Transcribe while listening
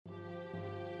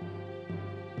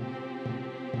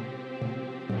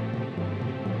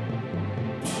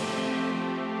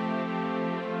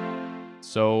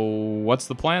So, what's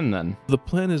the plan then? The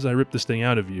plan is I rip this thing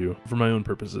out of you for my own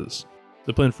purposes.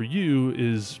 The plan for you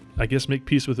is, I guess, make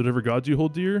peace with whatever gods you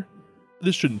hold dear.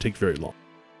 This shouldn't take very long.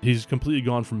 He's completely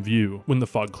gone from view when the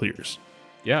fog clears.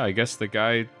 Yeah, I guess the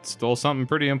guy stole something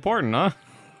pretty important, huh?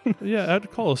 Yeah, I'd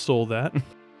call a soul that.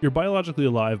 You're biologically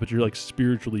alive, but you're like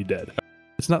spiritually dead.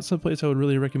 It's not someplace I would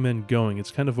really recommend going.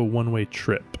 It's kind of a one-way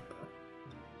trip.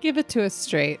 Give it to us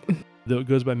straight. Though it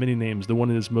goes by many names, the one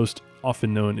that is most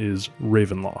often known is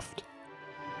Ravenloft.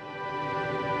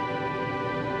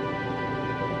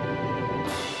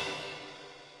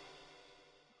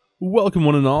 Welcome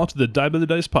one and all to the Die by the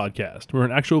Dice podcast. We're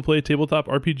an actual play tabletop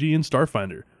RPG in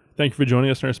Starfinder. Thank you for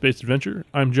joining us in our space adventure.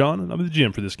 I'm John, and I'm the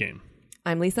GM for this game.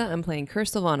 I'm Lisa. I'm playing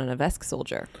Curse Sylvanan, a Vesk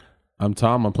soldier. I'm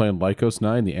Tom. I'm playing Lycos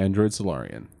 9, the android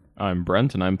Solarian. I'm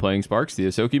Brent, and I'm playing Sparks, the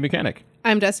Ahsoki mechanic.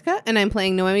 I'm Jessica, and I'm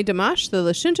playing Noemi Damash, the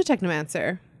Lashunta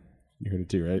Technomancer. You heard it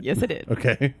too, right? Yes, I did.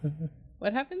 Okay.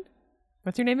 What happened?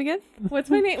 What's your name again? What's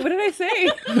my name? What did I say?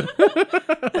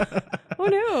 Oh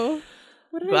no.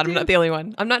 What did Glad I do? I'm not the only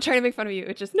one. I'm not trying to make fun of you.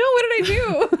 It just No, what did I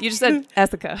do? you just said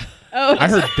Essica. Oh, I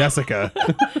heard Desica.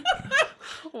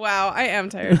 wow, I am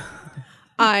tired.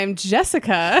 I'm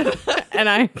Jessica, and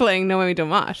I'm playing Noemi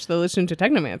Damash, the Lashunta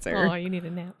Technomancer. Oh, you need a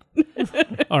nap.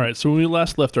 All right, so when we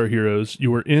last left our heroes,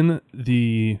 you were in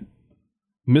the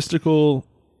mystical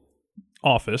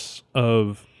office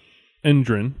of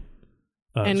Endrin.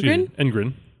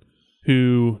 Engrin,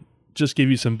 who just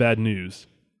gave you some bad news.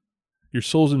 Your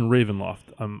soul's in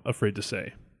Ravenloft, I'm afraid to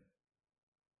say.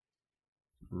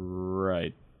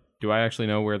 Right. Do I actually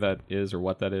know where that is or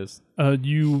what that is?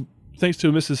 You, thanks to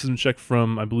a mysticism check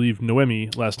from, I believe, Noemi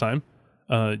last time,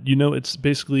 you know it's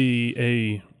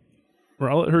basically or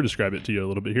I'll let her describe it to you a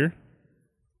little bit here.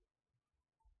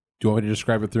 Do you want me to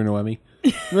describe it through Noemi?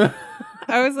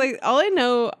 I was like,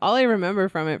 all I remember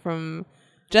from it, from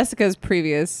Jessica's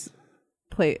previous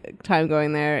time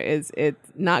going there, is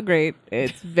it's not great.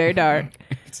 It's very dark.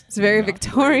 It's very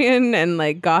Victorian and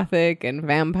like gothic and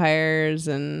vampires,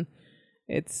 and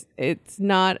it's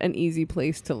not an easy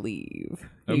place to leave.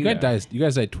 Okay. You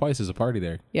guys died twice as a party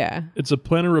there. Yeah. It's a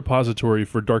planar repository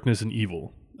for darkness and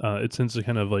evil. It tends to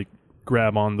kind of like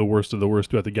grab on the worst of the worst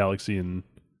throughout the galaxy and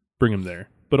bring them there.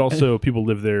 But also people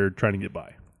live there trying to get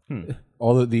by.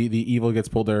 All the evil gets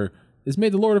pulled there is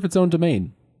made the lord of its own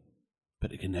domain.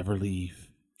 But it can never leave.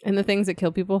 And the things that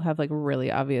kill people have like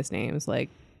really obvious names, like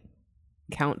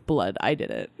Count Blood. I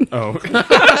did it. Oh.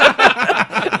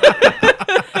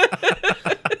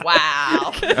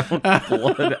 Wow.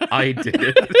 Blood, I did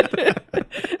it.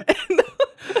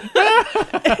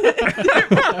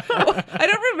 I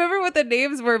don't remember what the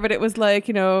names were, but it was like,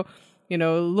 you know,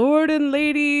 Lord and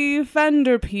Lady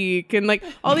Vanderpeak and like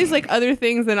all these like other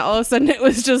things. And all of a sudden it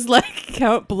was just like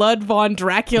Count Blood Von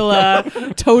Dracula.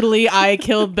 Totally, I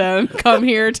killed them. Come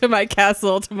here to my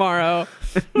castle tomorrow.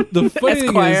 The funny thing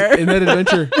Esquire. is, in that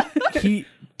adventure, he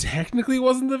technically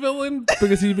wasn't the villain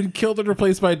because he'd been killed and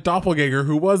replaced by a doppelganger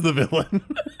who was the villain.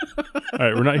 All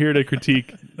right, we're not here to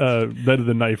critique Bed of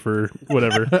the Knife or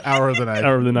whatever. Hour of the night.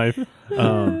 Hour of the Knife.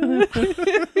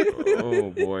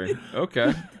 Oh, boy.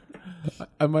 Okay.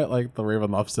 I might like the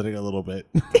Ravenloft setting a little bit.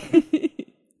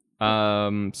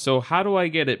 So how do I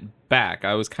get it back?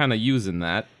 I was kind of using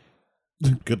that.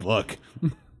 Good luck.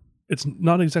 It's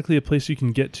not exactly a place you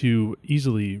can get to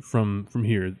easily from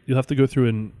here. You'll have to go through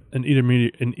an intermediary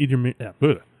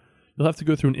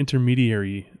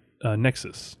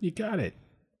nexus. You got it.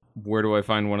 Where do I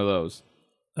find one of those?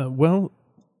 Well,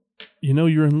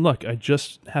 you're in luck. I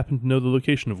just happen to know the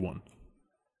location of one.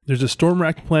 There's a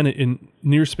storm-racked planet in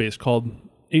near space called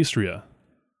Astria,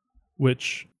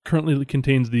 which currently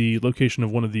contains the location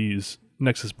of one of these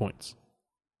nexus points.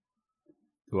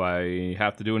 Do I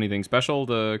have to do anything special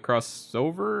to cross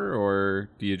over, or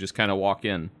do you just kind of walk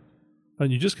in?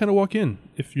 You just kind of walk in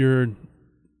if you're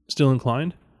still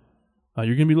inclined.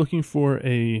 You're going to be looking for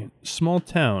a small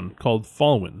town called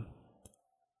Falwyn.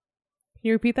 Can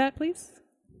you repeat that, please?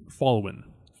 Falwyn.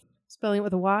 Spelling it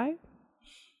with a Y?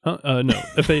 No,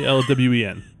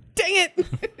 Falwen. Dang it!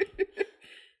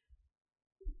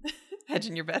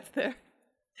 Hedging your bets there.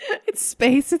 It's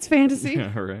space. It's fantasy.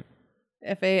 Yeah, all right.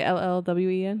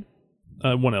 Fallwen.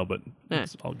 One L, but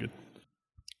it's all good.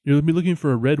 You'll be looking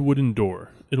for a red wooden door.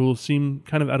 It'll seem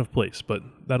kind of out of place, but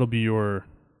that'll be your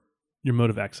mode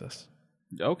of access.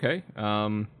 Okay.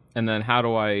 And then how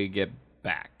do I get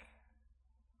back?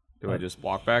 Do I just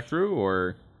walk back through,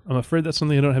 or? I'm afraid that's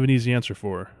something I don't have an easy answer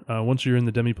for. Once you're in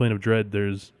the demiplane of dread,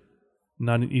 there's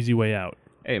not an easy way out.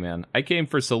 Hey, man, I came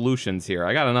for solutions here.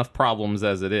 I got enough problems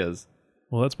as it is.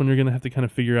 Well, that's when you're going to have to kind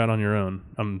of figure out on your own.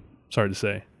 I'm sorry to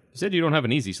say. You said you don't have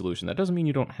an easy solution. That doesn't mean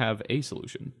you don't have a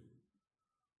solution.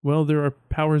 Well, there are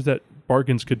powers that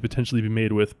bargains could potentially be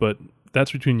made with, but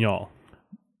that's between y'all.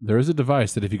 There is a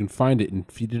device that if you can find it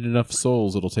and feed it enough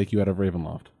souls, it'll take you out of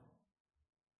Ravenloft.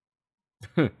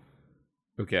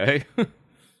 Okay. I'm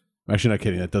actually not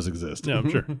kidding. That does exist. Yeah, I'm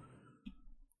sure.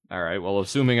 All right. Well,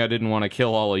 assuming I didn't want to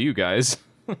kill all of you guys.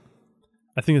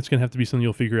 I think it's going to have to be something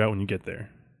you'll figure out when you get there.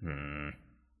 All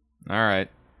right.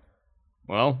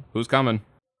 Well, who's coming?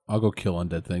 I'll go kill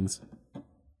undead things.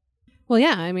 Well,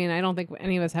 yeah. I mean, I don't think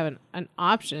any of us have an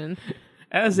option.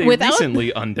 As a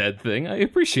recently undead thing, I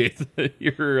appreciate that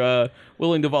you're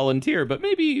willing to volunteer, but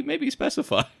maybe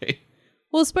specify.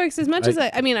 Well, Sparks, as much as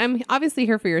I mean, I'm obviously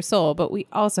here for your soul, but we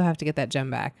also have to get that gem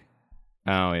back.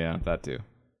 Oh, yeah, that too.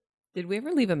 Did we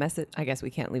ever leave a message? I guess we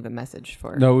can't leave a message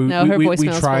for. No, we her we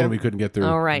voicemail's tried full. and we couldn't get through.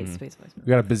 Oh, right. Space voice. We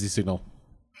got a busy signal.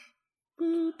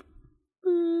 Boop,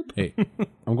 boop. Hey,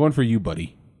 I'm going for you,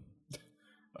 buddy.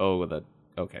 Oh,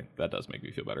 okay. That does make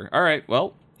me feel better. All right.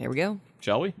 Well, Here we go.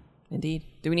 shall we? Indeed.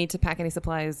 Do we need to pack any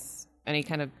supplies? Any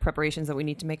kind of preparations that we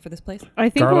need to make for this place? I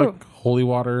think Garlic, holy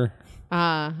water.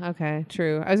 okay,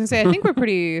 true. I was gonna say I think we're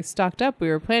pretty stocked up. We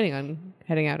were planning on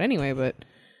heading out anyway, but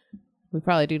we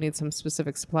probably do need some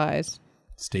specific supplies.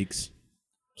 Steaks.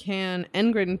 Can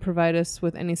Engrin provide us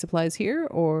with any supplies here,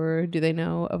 or do they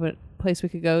know of a place we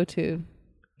could go to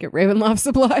get Ravenloft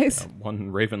supplies?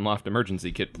 One Ravenloft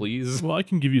emergency kit, please. Well, I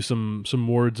can give you some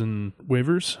wards and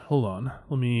waivers. Hold on.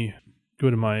 Let me go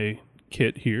to my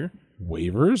kit here.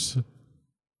 Waivers?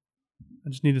 I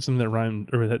just needed something that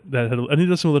rhymed, or that had. I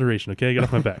needed some alliteration. Okay, get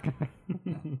off my back.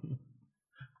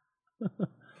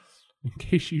 In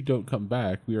case you don't come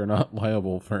back, we are not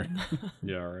liable for...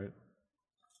 Yeah, all right.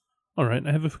 All right,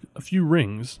 I have a few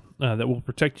rings that will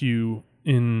protect you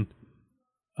in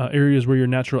areas where your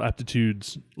natural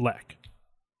aptitudes lack.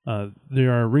 They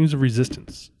are rings of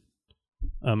resistance.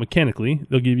 Mechanically,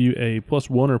 they'll give you a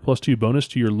 +1 or +2 bonus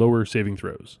to your lower saving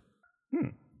throws.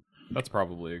 That's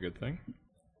probably a good thing.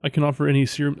 I can offer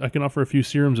a few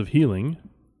serums of healing,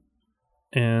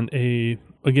 and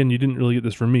again, you didn't really get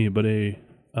this from me, but a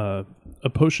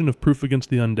potion of proof against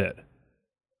the undead.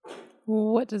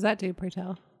 What does that do, pray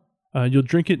tell? You'll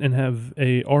drink it and have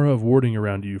a aura of warding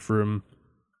around you from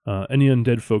any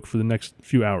undead folk for the next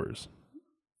few hours.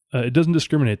 It doesn't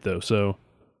discriminate though, so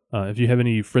if you have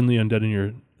any friendly undead in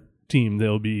your team,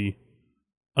 they'll be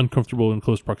uncomfortable in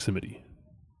close proximity.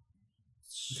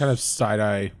 kind of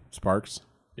side-eye Sparks.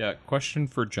 Yeah, question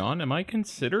for John. Am I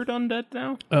considered undead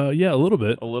now? Yeah, a little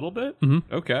bit. A little bit?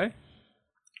 Mm-hmm. Okay.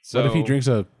 So What if he drinks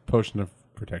a potion of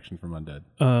protection from undead?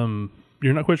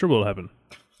 You're not quite sure what'll happen.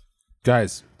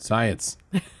 Guys, science.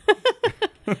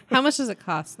 How much does it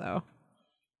cost, though?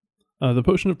 The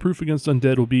potion of proof against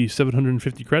undead will be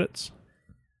 750 credits.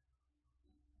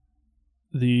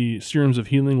 The serums of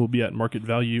healing will be at market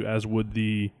value, as would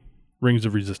the rings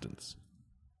of resistance.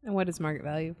 And what is market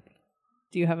value?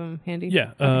 Do you have them handy?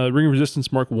 Yeah, Ring of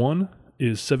Resistance Mark 1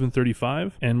 is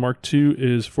 735, and Mark 2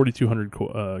 is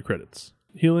 4,200 credits.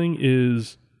 Healing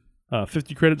is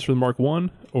 50 credits for the Mark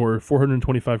 1, or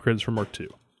 425 credits for Mark 2.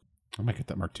 I might get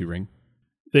that Mark II ring.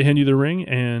 They hand you the ring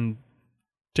and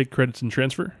take credits and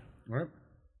transfer. All right.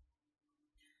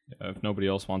 yeah, if nobody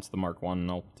else wants the Mark 1,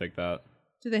 I'll take that.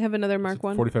 Do they have another Mark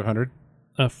 1? 4,500?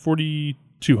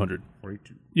 4,200.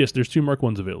 42. Yes, there's 2 Mark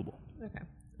 1s available. Okay.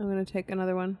 I'm going to take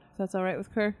another one, if that's all right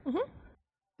with Kerr. Mhm.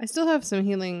 I still have some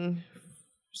healing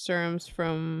serums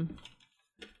from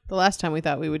the last time we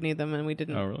thought we would need them, and we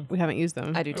didn't. Oh, really? We haven't used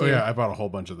them. I do too. Oh, yeah, I bought a whole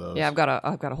bunch of those. Yeah, I've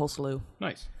got a whole slew.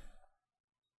 Nice.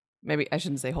 Maybe I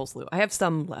shouldn't say whole slew. I have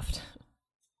some left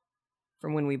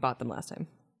from when we bought them last time.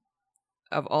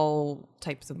 Of all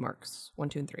types of marks, 1,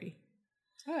 2, and 3.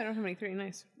 Oh, I don't have any 3.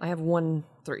 Nice. I have 1,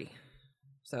 3.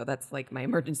 So that's like my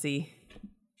emergency,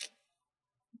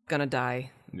 gonna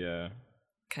die Yeah.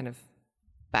 kind of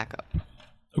backup.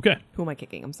 Okay. Who am I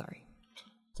kicking? I'm sorry.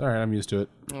 It's all right. I'm used to it.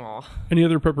 Aw. Any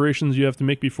other preparations you have to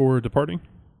make before departing?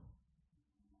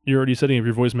 You're already setting up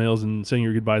your voicemails and saying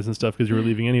your goodbyes and stuff because you were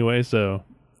leaving anyway, so...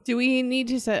 Do we need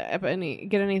to set up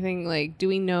get anything, like, do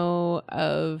we know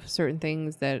of certain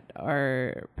things that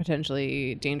are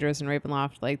potentially dangerous in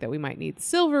Ravenloft, like that we might need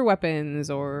silver weapons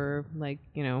or, like,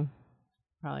 you know,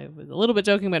 probably was a little bit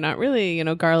joking, but not really, you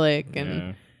know, garlic. And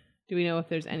Yeah. do we know if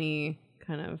there's any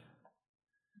kind of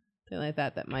thing like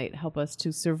that might help us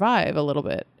to survive a little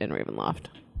bit in Ravenloft?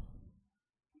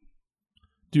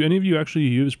 Do any of you actually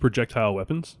use projectile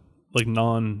weapons? Like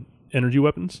non-energy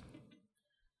weapons?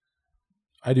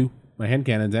 I do. My hand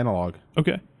cannon's analog.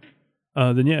 Okay.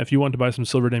 Then yeah, if you want to buy some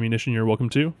silvered ammunition, you're welcome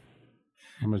to.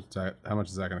 How much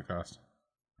is that going to cost?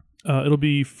 It'll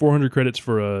be 400 credits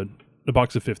for a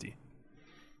box of 50.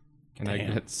 Can I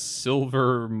get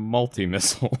silver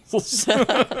multi-missiles?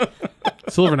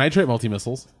 Silver nitrate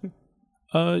multi-missiles.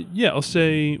 Yeah, I'll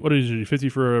say, what did you do, 50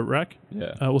 for a rack?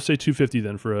 Yeah. We'll say 250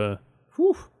 then for a...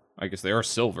 Whew. I guess they are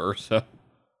silver, so...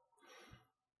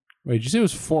 Wait, did you say it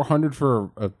was 400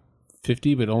 for a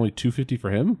 50, but only 250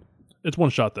 for him? It's one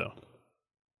shot, though.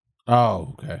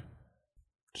 Oh, okay.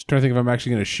 Just trying to think if I'm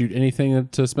actually going to shoot anything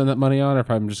to spend that money on, or if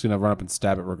I'm just going to run up and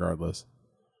stab it regardless.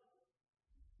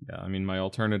 Yeah, I mean, my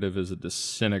alternative is a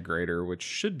disintegrator, which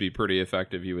should be pretty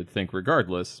effective, you would think,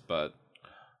 regardless, but...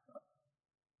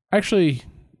 Actually,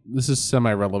 this is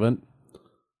semi-relevant.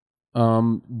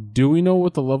 Do we know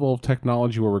what the level of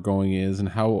technology where we're going is, and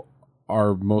how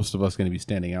are most of us going to be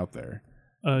standing out there?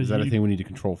 Is that a thing we need to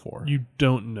control for? You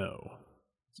don't know.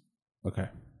 Okay.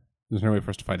 Is there any way for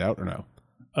us to find out, or no?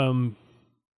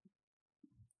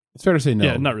 It's fair to say no.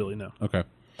 Yeah, not really, no. Okay.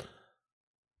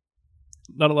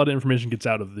 Not a lot of information gets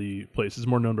out of the place. It's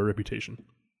more known by reputation.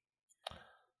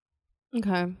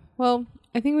 Okay. Well,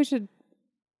 I think we should,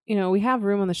 we have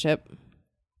room on the ship.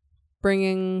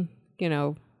 Bringing,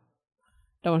 don't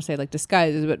want to say like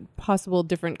disguises, but possible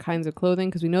different kinds of clothing,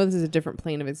 because we know this is a different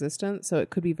plane of existence, so it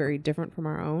could be very different from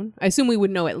our own. I assume we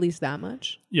would know at least that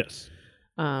much. Yes.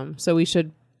 So we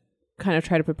should kind of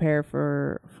try to prepare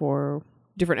for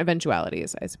different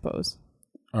eventualities, I suppose.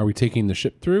 Are we taking the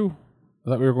ship through? I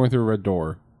thought we were going through a red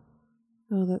door.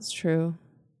 Oh, that's true.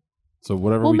 So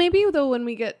whatever. Well, maybe though when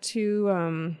we get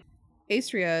to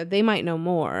Astria, they might know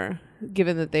more,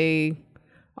 given that they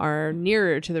are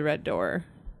nearer to the red door.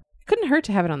 It couldn't hurt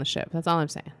to have it on the ship. That's all I'm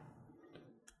saying.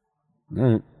 All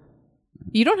right.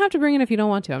 You don't have to bring it if you don't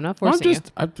want to. I'm not forcing you.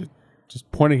 I'm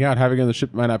just pointing out having it on the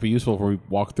ship might not be useful if we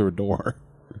walk through a door.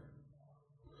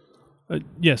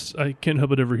 Yes, I can't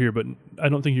help it over here, but I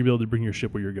don't think you'll be able to bring your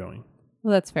ship where you're going.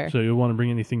 Well, that's fair. So you'll want to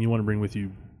bring anything you want to bring with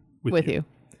you. With you.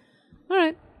 All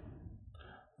right.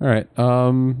 All right.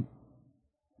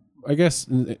 I guess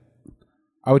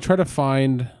I would try to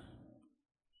find.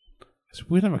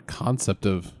 We don't have a concept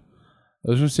of.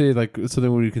 I was going to say like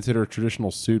something we would consider a traditional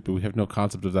suit, but we have no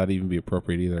concept of that even be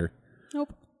appropriate either.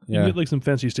 Nope. You can get like some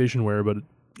fancy station wear, but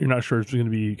you're not sure if it's going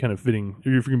to be kind of fitting, or if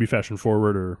you're going to be fashion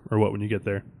forward or what when you get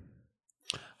there.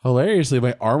 Hilariously,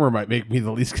 my armor might make me the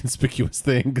least conspicuous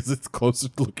thing because it's closer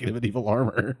to looking at medieval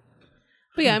armor.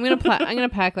 But yeah, I'm gonna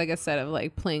pack like a set of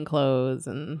like plain clothes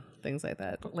and things like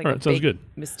that. Like all right, sounds good.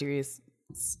 Mysterious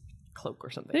cloak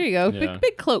or something. There you go, Yeah.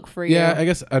 big cloak for you. Yeah, I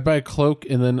guess I'd buy a cloak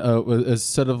and then a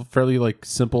set of fairly like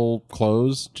simple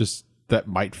clothes, just that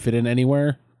might fit in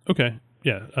anywhere. Okay.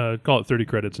 Yeah. Call it 30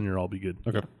 credits and you'll all be good.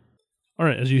 Okay. All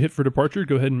right. As you hit for departure,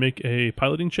 go ahead and make a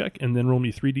piloting check and then roll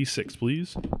me 3d6,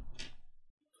 please.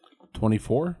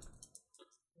 24,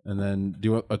 and then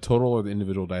do a total or the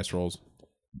individual dice rolls.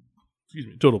 Excuse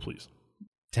me. Total, please.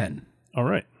 10. All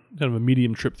right. Kind of a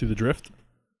medium trip through the drift.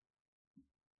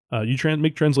 You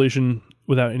make translation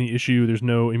without any issue. There's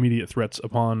no immediate threats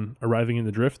upon arriving in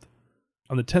the drift.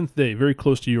 On the 10th day, very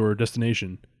close to your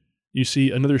destination, you see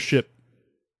another ship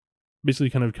basically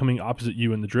kind of coming opposite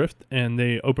you in the drift, and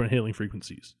they open hailing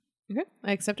frequencies. Okay,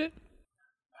 I accept it.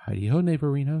 Hi-yo,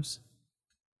 neighborinos.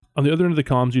 On the other end of the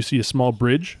comms, you see a small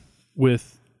bridge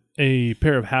with a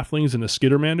pair of halflings and a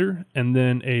skittermander, and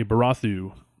then a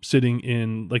Barathu sitting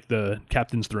in like the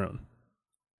captain's throne.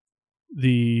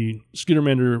 The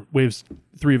skittermander waves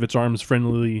 3 of its arms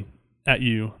friendlily at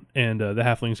you, and the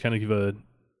halflings kind of give a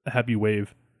happy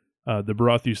wave. The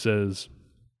Barathu says,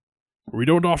 "We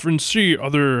don't often see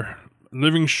other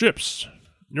living ships.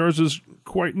 Yours is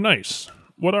quite nice.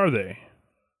 What are they?"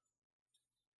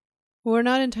 We're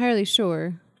not entirely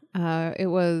sure. It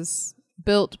was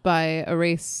built by a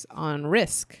race on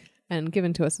Risk and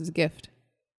given to us as a gift.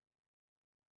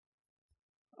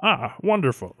 Ah,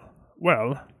 wonderful.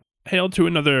 Well, hail to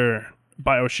another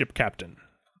bioship captain.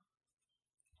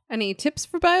 Any tips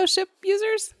for bioship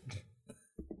users?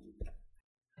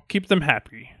 Keep them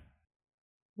happy.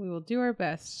 We will do our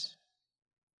best.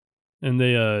 And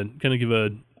they kind of give a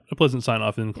pleasant sign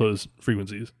off and close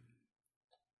frequencies.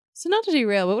 So not to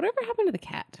derail, but whatever happened to the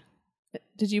cat?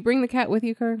 Did you bring the cat with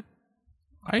you, Kerr?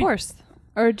 Of course.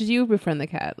 Or did you befriend the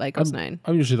cat like Os9?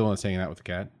 I'm usually the one that's hanging out with the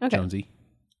cat, Okay. Jonesy.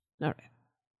 All right.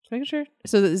 Just making sure.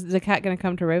 So is the cat going to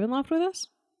come to Ravenloft with us?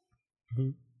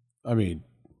 I mean,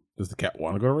 does the cat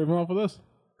want to go to Ravenloft with us?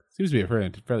 Seems to be a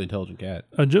fairly intelligent cat.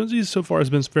 Jonesy so far has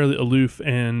been fairly aloof,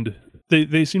 and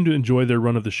they seem to enjoy their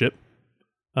run of the ship.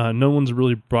 No one's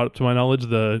really brought up, to my knowledge,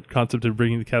 the concept of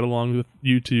bringing the cat along with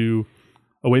you to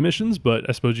away missions, but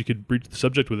I suppose you could breach the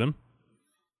subject with him.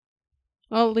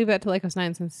 I'll leave that to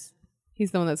Lycos9 since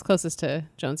he's the one that's closest to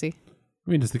Jonesy.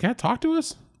 I mean, does the cat talk to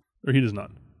us? Or he does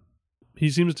not. he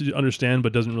seems to understand,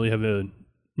 but doesn't really have a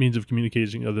means of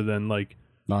communicating other than like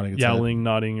Nodding its head. yowling,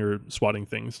 nodding, or swatting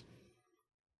things.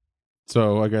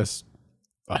 So I guess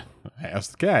I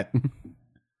asked the cat,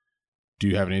 do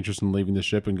you have an interest in leaving the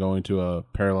ship and going to a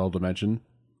parallel dimension?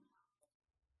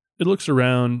 It looks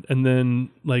around and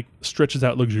then like stretches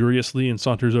out luxuriously and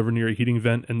saunters over near a heating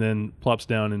vent and then plops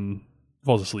down and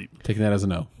falls asleep. Taking that as a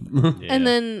no. Yeah. And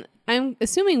then I'm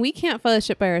assuming we can't fly the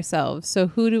ship by ourselves. So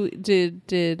who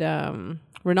did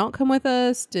Renault come with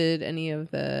us? Did any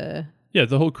of the Yeah,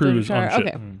 the whole crew is on the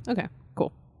ship. Okay,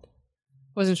 cool.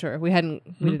 Wasn't sure. We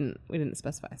didn't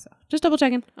specify. So just double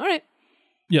checking. All right.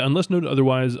 Yeah, unless noted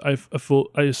otherwise, I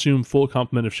assume full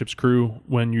complement of ship's crew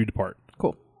when you depart.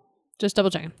 Cool. Just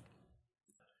double checking.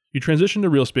 You transition to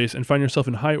real space and find yourself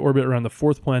in high orbit around the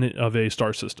fourth planet of a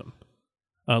star system.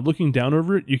 Looking down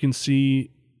over it, you can see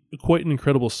quite an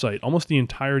incredible sight. Almost the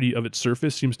entirety of its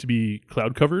surface seems to be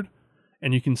cloud covered,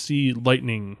 and you can see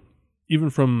lightning, even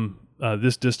from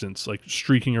this distance, like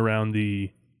streaking around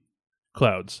the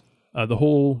clouds. The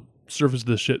whole surface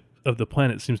of the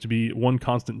planet seems to be one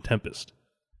constant tempest.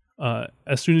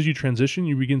 As soon as you transition,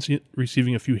 you begin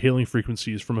receiving a few hailing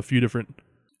frequencies from a few different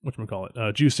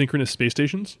geosynchronous space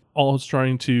stations, all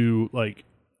trying to like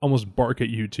almost bark at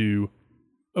you to,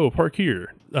 park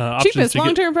here. Cheapest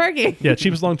long-term parking. Yeah,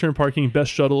 cheapest long-term parking,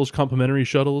 best shuttles, complimentary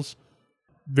shuttles,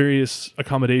 various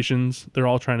accommodations. They're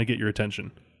all trying to get your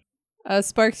attention.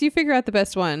 Sparks, you figure out the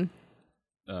best one.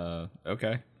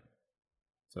 Okay.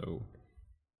 So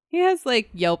He has like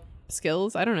Yelp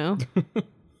skills. I don't know.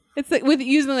 It's like with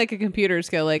using like a computer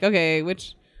skill. Like, okay,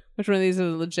 which one of these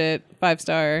is legit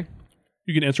 5-star?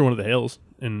 You can answer one of the hails,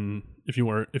 and if you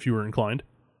were inclined.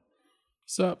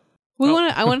 Sup?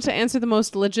 I wanted to answer the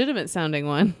most legitimate sounding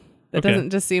one that Okay. doesn't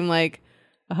just seem like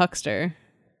a huckster.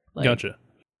 Like, Gotcha.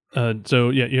 So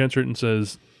yeah, you answer it and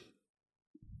says,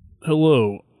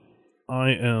 "Hello, I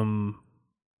am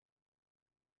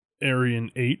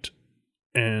Arian 8,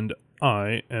 and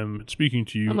I am speaking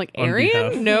to you." I'm like, on Arian?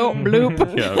 behalf- No,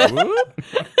 bloop. yeah,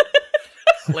 whoop.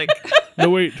 Like,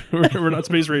 No, wait, we're not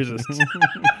space racists.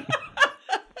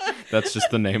 That's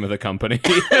just the name of the company.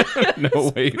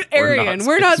 No, wait. Arian,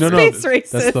 we're not No, space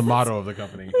racist. That's the motto of the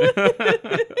company.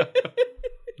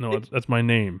 No, that's my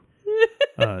name.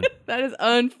 That is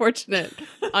unfortunate.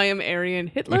 I am Arian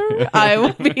Hitler. I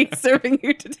will be serving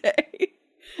you today.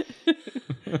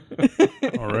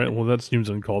 All right, well that seems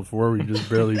uncalled for. We just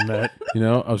barely met. You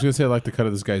know, I was going to say I like the cut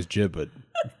of this guy's jib, but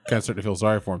kind of starting to feel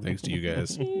sorry for him thanks to you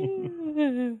guys.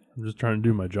 I'm just trying to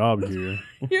do my job here.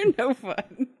 You're no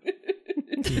fun.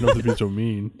 You don't have to be so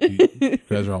mean. You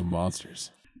guys are all monsters.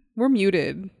 We're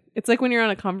muted. It's like when you're on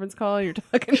a conference call and you're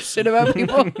talking shit about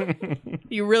people.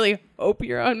 You really hope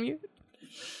you're on mute.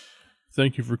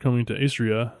 Thank you for coming to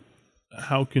Astria.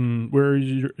 Where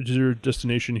is your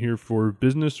destination here for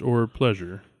business or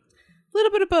pleasure? A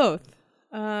little bit of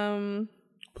both.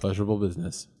 Pleasurable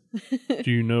business.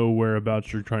 Do you know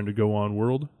whereabouts you're trying to go on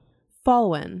world?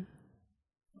 Falwen.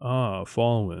 Ah,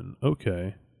 Fallen.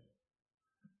 Okay.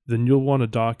 Then you'll want to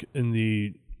dock in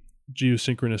the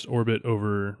geosynchronous orbit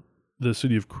over the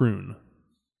city of Kroon.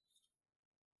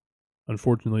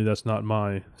 Unfortunately, that's not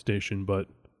my station, but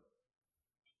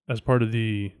as part of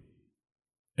the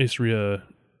Astria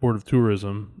Board of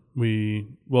Tourism, we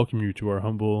welcome you to our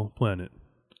humble planet.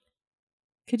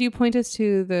 Could you point us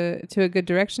to a good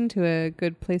direction, to a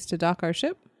good place to dock our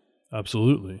ship?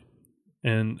 Absolutely.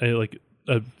 And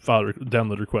a file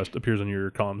download request appears on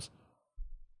your comms,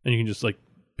 and you can just like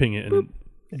ping it, and Boop.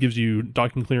 it gives you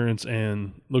docking clearance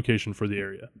and location for the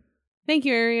area. Thank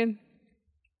you, Arian.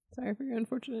 Sorry for your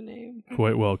unfortunate name.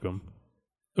 Quite welcome.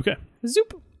 Okay.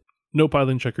 Zoop. No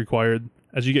piloting check required.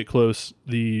 As you get close,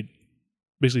 the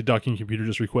basically docking computer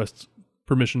just requests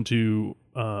permission to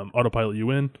autopilot you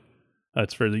in.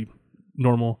 It's fairly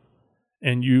normal.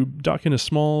 And you dock in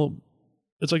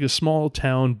it's like a small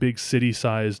town, big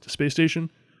city-sized space station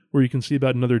where you can see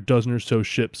about another dozen or so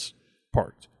ships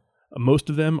parked. Most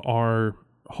of them are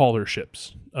hauler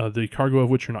ships, the cargo of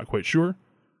which you're not quite sure.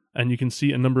 And you can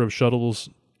see a number of shuttles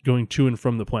going to and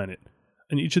from the planet.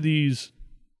 And each of these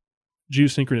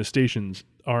geosynchronous stations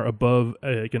are above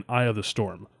like an eye of the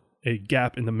storm, a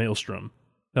gap in the maelstrom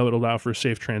that would allow for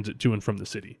safe transit to and from the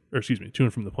city, to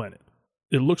and from the planet.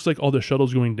 It looks like all the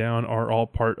shuttles going down are all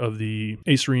part of the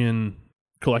Asrian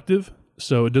collective,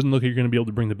 so it doesn't look like you're going to be able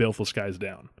to bring the baleful skies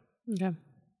down. Okay.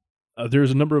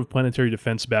 There's a number of planetary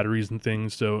defense batteries and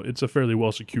things, so it's a fairly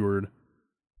well secured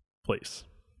place.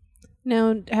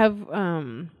 Now,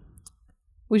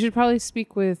 we should probably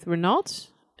speak with Renault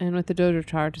and with the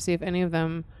Dodotar to see if any of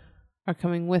them are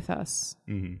coming with us.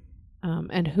 Mm-hmm.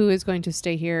 and who is going to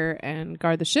stay here and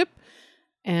guard the ship.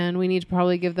 And we need to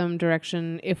probably give them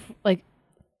direction if, like,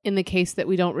 in the case that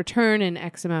we don't return in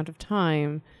X amount of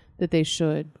time, that they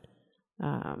should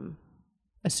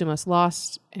assume us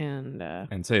lost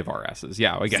and save our asses.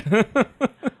 Yeah, again.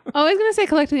 I was going to say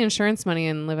collect the insurance money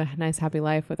and live a nice, happy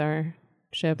life with our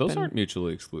ship. Those aren't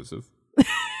mutually exclusive.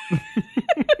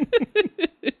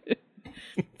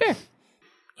 Fair.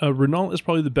 Renault is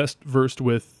probably the best versed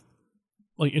with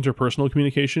like interpersonal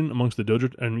communication amongst the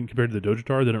Dojo. I mean, compared to the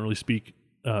Dojotar, they don't really speak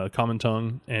common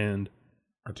tongue and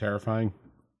Are terrifying.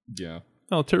 Yeah.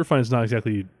 well, terrifying is not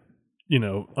exactly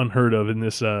unheard of in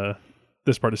this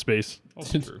this part of space.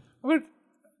 Also true.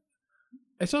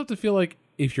 I still have to feel like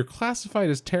if you're classified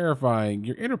as terrifying,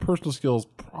 your interpersonal skills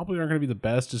probably aren't going to be the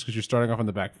best just because you're starting off on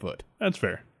the back foot. That's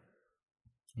fair.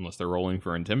 Unless they're rolling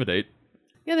for intimidate.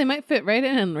 Yeah, they might fit right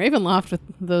in Ravenloft with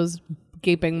those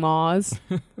gaping maws.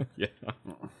 Yeah.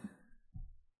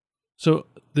 So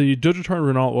the Dojotar and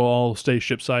Renault will all stay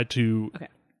shipside to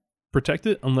protect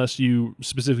it unless you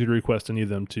specifically request any of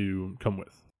them to come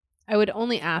with. I would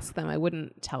only ask them. I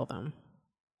wouldn't tell them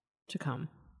to come.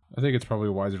 I think it's probably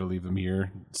wiser to leave them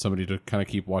here. Somebody to kind of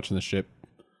keep watching the ship.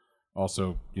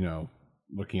 Also,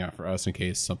 looking out for us in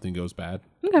case something goes bad.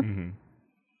 Okay. Mm-hmm.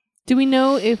 Do we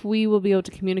know if we will be able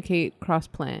to communicate cross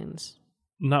planes?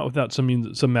 Not without some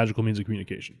magical means of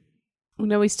communication.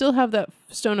 No, we still have that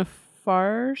Stone of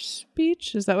Far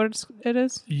speech. Is that what it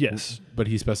is? Yes. But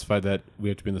he specified that we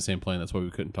have to be in the same plane. That's why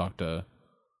we couldn't talk to...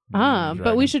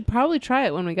 But we should probably try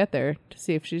it when we get there to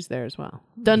see if she's there as well.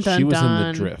 Dun, dun, She was dun. in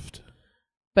the drift.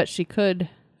 But she could.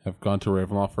 Have gone to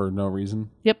Ravenloft for no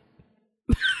reason. Yep.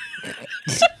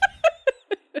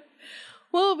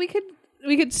 Well, we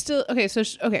could still. Okay, so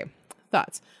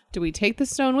thoughts. Do we take the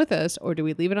stone with us, or do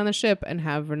we leave it on the ship and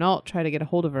have Renault try to get a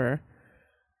hold of her?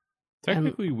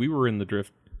 Technically, we were in the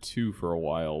drift too for a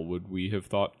while. Would we have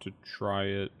thought to try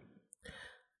it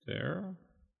there?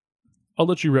 I'll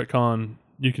let you retcon.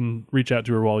 You can reach out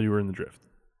to her while you were in the drift.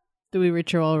 Do we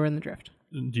reach her while we're in the drift?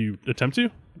 Do you attempt to?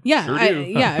 Yeah, Sure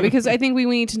do. because I think we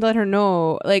need to let her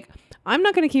know. Like, I'm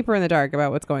not going to keep her in the dark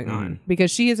about what's going on because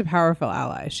she is a powerful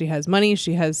ally. She has money.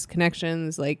 She has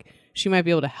connections. Like, she might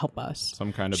be able to help us.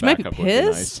 Some kind of She might be backup would be nice.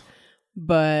 pissed,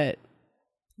 but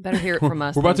Better hear it from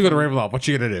us. We're about to go to than Ravenloft. What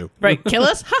you gonna do? right, kill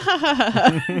us.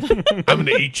 I'm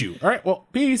gonna eat you. All right. Well,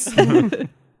 peace. Okay.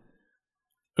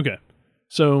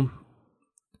 So,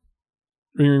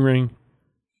 ring, ring, ring.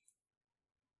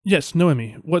 Yes,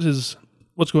 Noemi. What's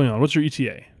going on? What's your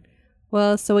ETA?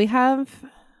 Well, so we have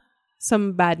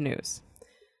some bad news.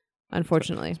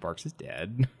 Unfortunately, Sparks is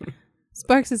dead.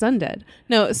 Sparks is undead.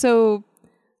 No, so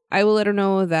I will let her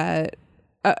know that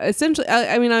essentially.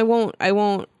 I mean, I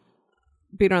won't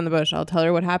beat around the bush. I'll tell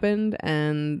her what happened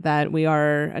and that we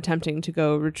are attempting to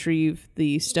go retrieve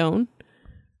the stone,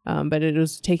 but it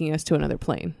was taking us to another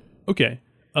plane. Okay.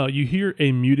 You hear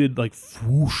a muted like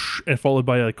whoosh, and followed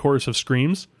by a chorus of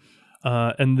screams,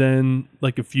 and then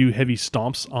like a few heavy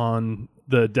stomps on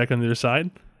the deck on the other side.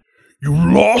 You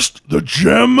lost the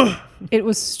gem? It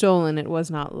was stolen. It was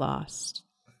not lost,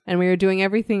 and we are doing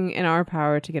everything in our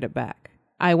power to get it back.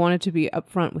 I wanted to be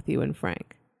upfront with you and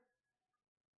frank.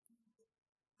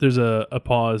 There's a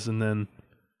pause, and then,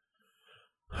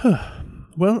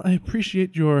 well, I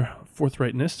appreciate your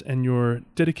forthrightness and your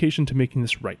dedication to making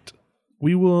this right.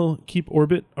 We will keep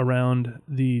orbit around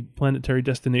the planetary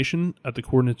destination at the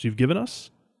coordinates you've given us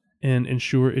and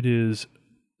ensure it is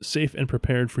safe and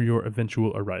prepared for your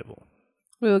eventual arrival.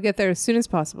 We will get there as soon as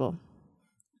possible.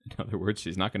 In other words,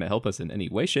 she's not going to help us in any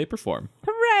way, shape, or form.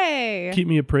 Hooray! Keep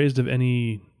me appraised of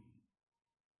any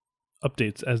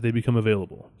updates as they become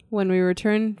available. When we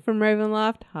return from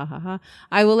Ravenloft,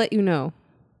 I will let you know.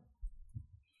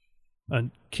 And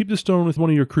keep the stone with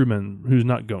one of your crewmen who's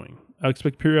not going. I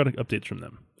expect periodic updates from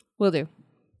them. Will do.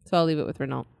 So I'll leave it with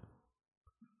Renault.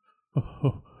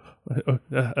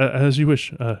 As you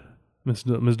wish, Ms.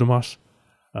 Domas.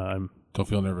 Don't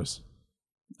feel nervous.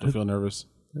 Don't feel nervous.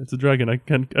 It's a dragon. I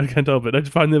can't help it. I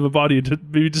find they have a body to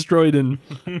be destroyed in.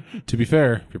 To be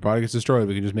fair, if your body gets destroyed,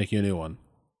 we can just make you a new one.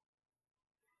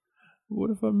 What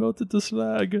if I melted to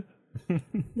slag?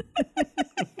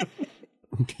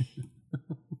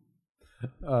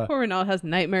 Poor Renault has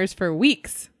nightmares for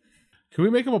weeks. Can we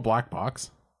make him a black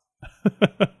box?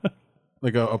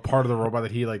 Like a part of the robot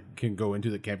that he like can go into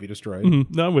that can't be destroyed.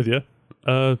 No, I'm with you.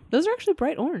 Those are actually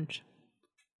bright orange.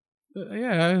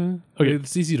 Yeah. Okay.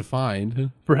 It's easy to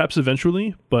find. Perhaps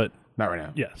eventually, but Not right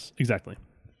now. yes, exactly.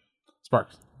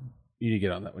 Sparks, you need to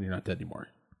get on that when you're not dead anymore.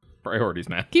 Priorities,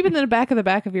 man. Keep it in the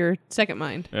back of your second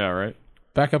mind. Yeah, right.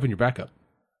 Back up in your backup.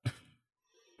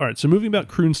 All right, so moving about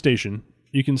Kroon Station,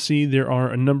 you can see there are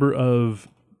a number of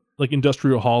like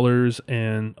industrial haulers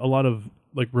and a lot of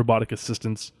like robotic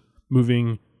assistants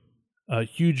moving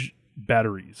huge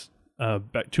batteries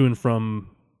back to and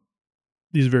from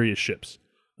these various ships.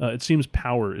 It seems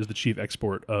power is the chief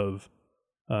export of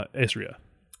Aesria.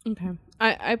 Okay.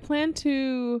 I plan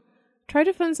to try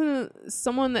to find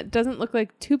someone that doesn't look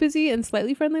like too busy and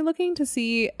slightly friendly looking to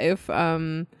see if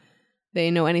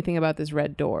they know anything about this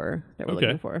red door that we're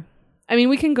looking for. I mean,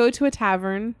 we can go to a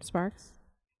tavern, Sparks,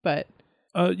 but...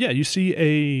 you see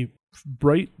a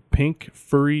bright pink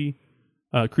furry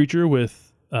creature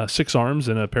with 6 arms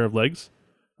and a pair of legs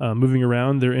moving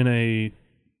around. They're in a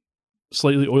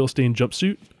slightly oil-stained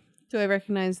jumpsuit. Do I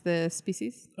recognize the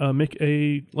species? Make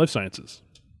a life sciences.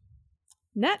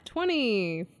 Nat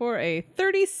 20 for a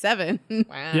 37.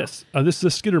 Wow. Yes, this is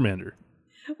a Skittermander.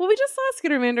 Well, we just saw a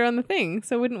Skittermander on the thing,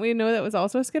 so wouldn't we know that was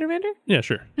also a Skittermander? Yeah,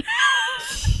 sure.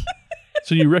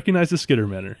 So you recognize the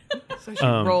Skittermander. So she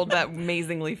rolled that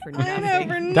amazingly for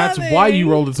nothing. That's why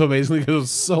you rolled it so amazingly, because it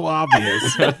was so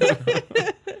obvious.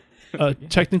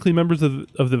 Technically members of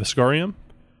the Viscarium.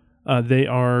 They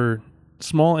are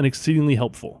small and exceedingly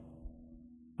helpful.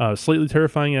 Slightly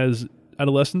terrifying as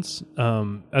adolescents.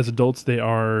 As adults, they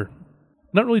are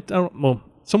not really,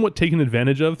 somewhat taken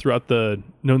advantage of throughout the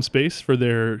known space for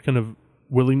their kind of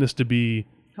willingness to be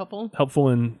helpful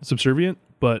and subservient,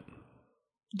 but...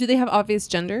 Do they have obvious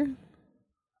gender?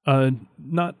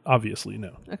 Not obviously,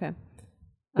 no. Okay.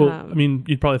 Well, I mean,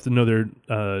 you'd probably have to know their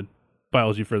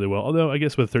biology fairly well, although I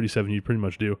guess with 37 you pretty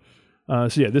much do. So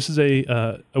yeah, this is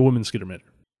a woman Skittermander.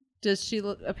 Does she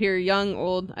appear young,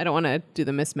 old? I don't want to do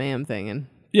the Miss Mayhem thing and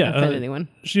offend anyone.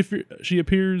 She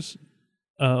appears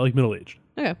like middle-aged.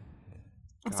 Okay.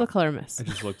 I'll still call her Miss. I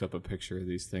just looked up a picture of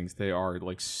these things. They are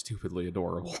like stupidly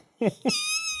adorable.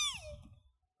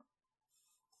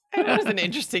 That was an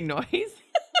interesting noise.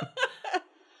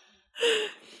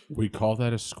 We call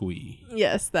that a squee.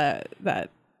 Yes, that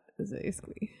is a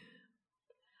squee.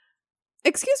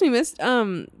 Excuse me, Miss.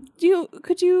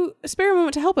 Could you spare a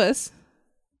moment to help us?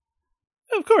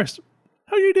 Of course.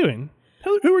 How are you doing?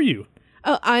 Who are you?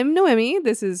 Oh, I'm Noemi.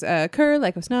 This is Kerr,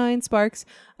 Lycos 9, Sparks.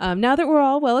 Now that we're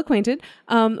all well acquainted,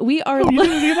 we are... Oh, you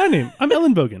didn't get my name. I'm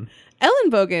Ellen Bogan.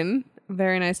 Ellen Bogan.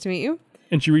 Very nice to meet you.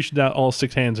 And she reaches out all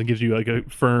 6 hands and gives you like a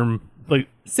firm, like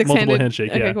Six-handed multiple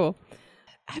handshake. Okay, yeah. cool.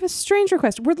 I have a strange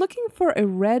request. We're looking for a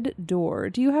red door.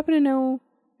 Do you happen to know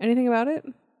anything about it?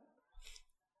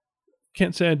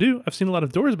 Can't say I do. I've seen a lot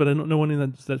of doors, but I don't know any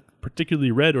that's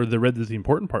particularly red, or the red is the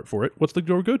important part for it. What's the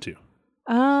door go to?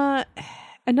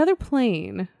 Another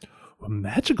plane. A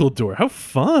magical door. How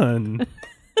fun.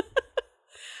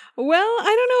 Well,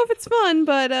 I don't know if it's fun,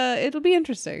 but it'll be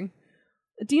interesting.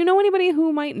 Do you know anybody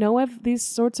who might know of these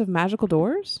sorts of magical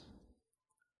doors?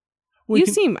 Well, you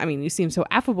seem so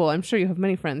affable. I'm sure you have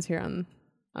many friends here on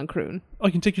Kroon. I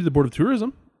can take you to the Board of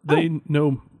Tourism. They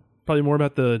know probably more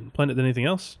about the planet than anything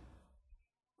else.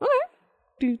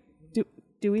 Okay.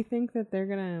 Do we think that they're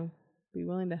gonna be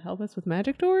willing to help us with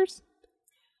magic doors?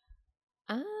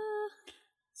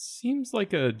 Seems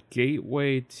like a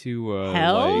gateway to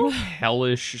Hell? like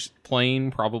hellish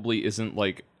plane probably isn't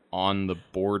like on the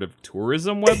Board of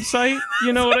Tourism website.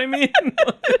 You know what I mean?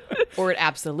 Or it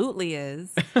absolutely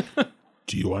is.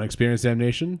 Do you want to experience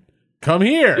damnation? Come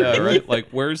here. Yeah, right. Like,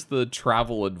 where's the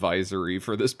travel advisory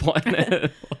for this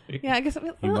planet? Yeah, I guess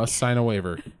You must sign a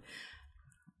waiver.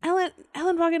 Ellen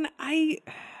Bogan, I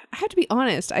have to be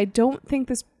honest. I don't think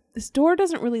this door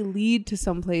doesn't really lead to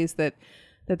some place that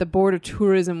the Board of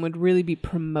Tourism would really be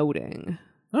promoting.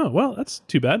 Oh, well, that's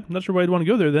too bad. I'm not sure why you'd want to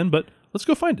go there then, but let's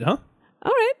go find it, huh?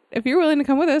 All right, if you're willing to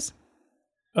come with us.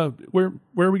 Where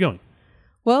are we going?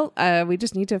 Well, we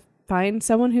just need to find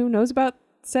someone who knows about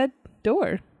said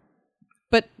door.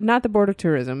 But not the Board of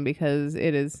Tourism, because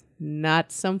it is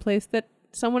not someplace that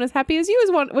someone as happy as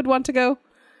you would want to go.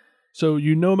 So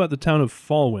you know about the town of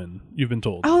Falwyn, you've been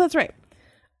told. Oh, that's right.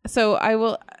 So I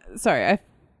will...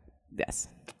 Yes.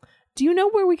 Do you know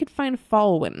where we could find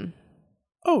Falwyn?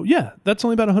 Oh, yeah. That's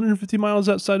only about 150 miles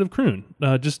outside of Kroon.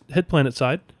 Just head planet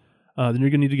side. Then you're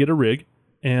going to need to get a rig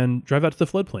and drive out to the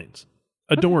floodplains.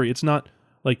 Don't worry, it's not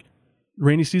like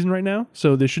rainy season right now,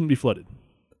 so they shouldn't be flooded.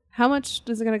 How much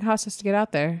is it going to cost us to get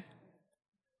out there?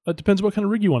 It depends what kind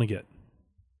of rig you want to get.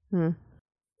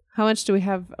 How much do we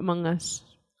have among us?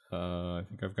 I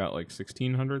think I've got like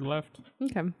 1,600 left.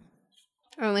 Okay.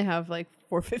 I only have like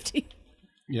 450.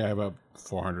 Yeah, about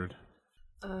 400.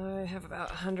 I have about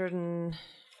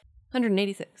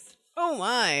 186. Oh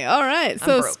my! All right.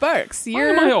 So broke. Sparks, Why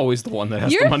am I always the one that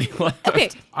has the money left? Okay.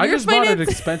 I you're just bought an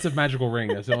expensive magical ring.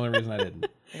 That's the only reason I didn't.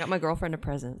 I got my girlfriend a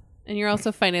present. And you're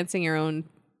also financing your own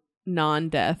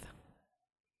non-death.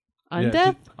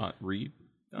 Undeath?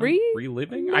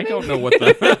 Reliving? I don't know what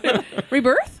the...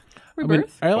 Rebirth?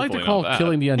 Rebirth? I like to Hopefully call not that.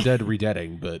 killing the undead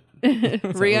redeading, but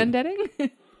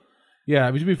Re-undeading? yeah,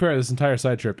 I mean, to be fair, this entire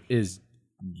side trip is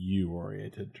you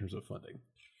oriented in terms of funding.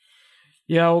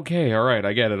 Yeah, okay, all right,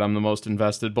 I get it. I'm the most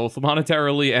invested, both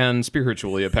monetarily and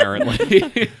spiritually,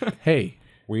 apparently. Hey,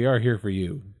 we are here for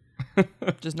you.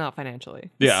 Just not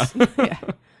financially. Yeah. Yeah.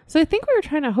 So I think we were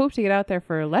trying to hope to get out there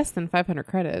for less than 500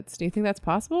 credits. Do you think that's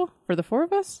possible for the 4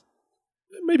 of us?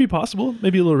 It may be possible,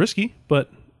 maybe a little risky,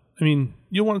 but I mean,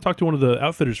 you'll want to talk to one of the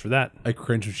outfitters for that. I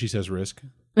cringe when she says risk.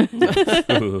 Like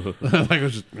I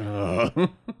was just,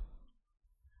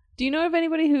 Do you know of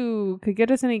anybody who could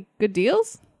get us any good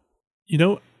deals? You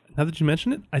know, now that you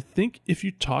mention it, I think if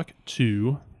you talk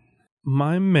to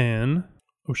my man,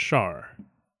 Oshar,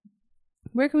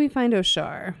 Where can we find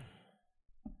Oshar?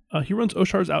 he runs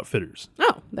Oshar's Outfitters.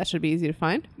 Oh, that should be easy to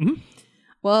find. Mhm.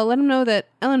 Well, let him know that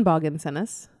Ellen Boggin sent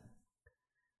us.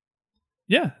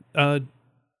 Yeah, I'm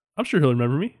sure he'll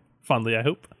remember me. Fondly, I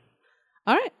hope.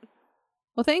 All right.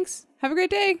 Well, thanks. Have a great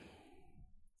day.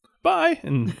 Bye!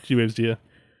 And she waves to you.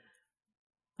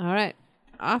 All right.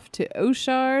 Off to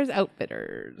Oshar's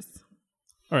Outfitters.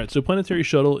 All right, so Planetary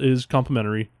Shuttle is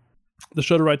complimentary. The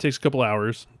shuttle ride takes a couple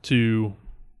hours to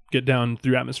get down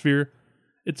through atmosphere.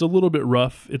 It's a little bit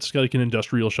rough. It's like an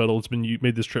industrial shuttle. It's been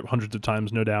made this trip hundreds of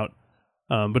times, no doubt.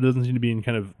 But it doesn't seem to be in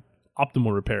kind of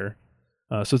optimal repair.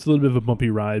 So it's a little bit of a bumpy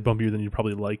ride, bumpier than you'd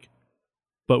probably like.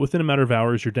 But within a matter of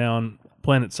hours, you're down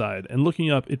planet side. And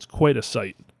looking up, it's quite a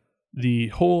sight. The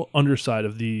whole underside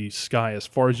of the sky, as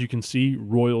far as you can see,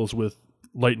 roils with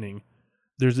lightning.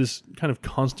 There's this kind of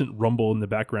constant rumble in the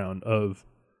background of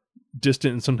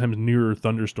distant and sometimes nearer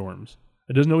thunderstorms.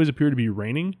 It doesn't always appear to be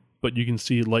raining, but you can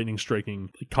see lightning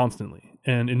striking constantly.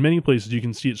 And in many places, you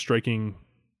can see it striking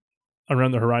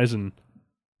around the horizon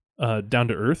down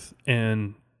to Earth,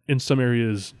 and in some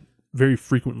areas very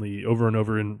frequently over and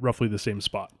over in roughly the same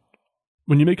spot.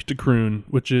 When you make it to Kroon,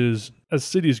 which is, as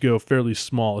cities go, fairly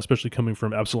small, especially coming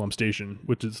from Absalom Station,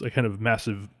 which is a kind of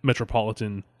massive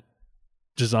metropolitan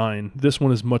design, this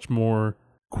one is much more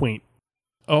quaint.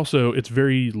 Also, it's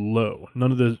very low.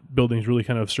 None of the buildings really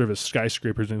kind of serve as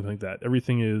skyscrapers or anything like that.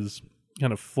 Everything is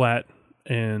kind of flat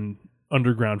and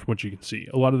underground from what you can see.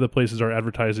 A lot of the places are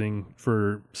advertising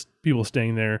for people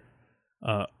staying there,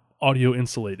 audio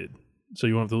insulated, so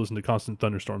you won't have to listen to constant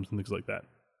thunderstorms and things like that.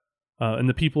 And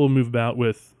the people move about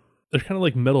with, they're kind of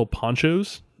like metal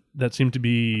ponchos that seem to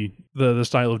be the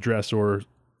style of dress or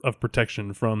of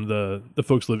protection from the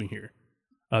folks living here.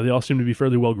 They all seem to be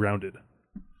fairly well grounded.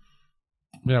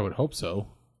 I mean, I would hope so.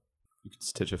 You could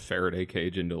stitch a Faraday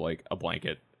cage into like a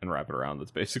blanket and wrap it around. That's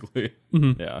basically,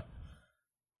 Mm-hmm. yeah.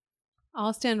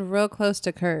 I'll stand real close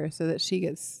to Kerr so that she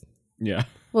gets... Yeah.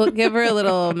 We'll give her a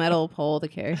little metal pole to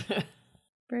carry.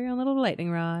 Bring her a little lightning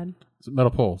rod. It's a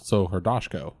metal pole, so her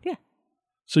Dashko. Yeah.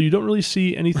 So you don't really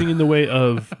see anything in the way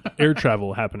of air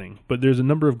travel happening, but there's a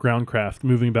number of ground craft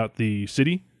moving about the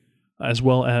city, as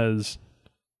well as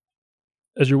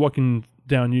you're walking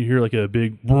down, you hear like a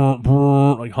big brr,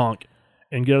 brr, like honk,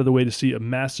 and get out of the way to see a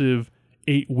massive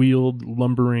 8-wheeled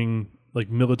lumbering like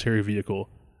military vehicle,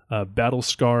 battle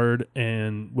scarred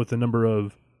and with a number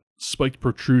of spiked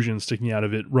protrusions sticking out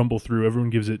of it, rumble through. Everyone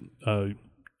gives it a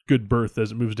good berth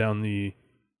as it moves down the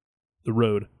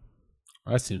road.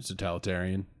 That seems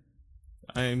totalitarian.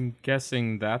 I'm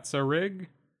guessing that's a rig.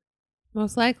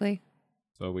 Most likely.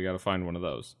 So we got to find one of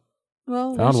those.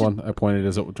 Well, Found one. I pointed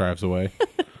as it drives away.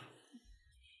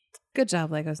 Good job,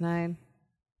 Legos 9.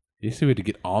 You see, we had to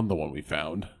get on the one we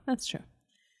found. That's true.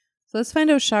 So let's find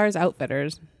Oshar's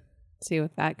Outfitters. See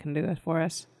what that can do for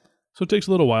us. So it takes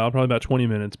a little while, probably about 20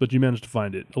 minutes, but you manage to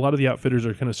find it. A lot of the outfitters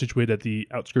are kind of situated at the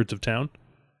outskirts of town,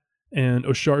 and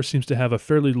Oshar seems to have a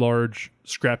fairly large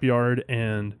scrapyard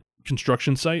and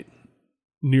construction site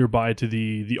nearby to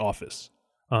the office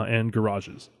and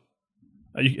garages.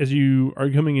 As you are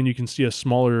coming in, you can see a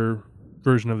smaller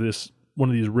version of one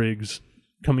of these rigs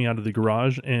coming out of the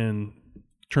garage and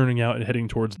turning out and heading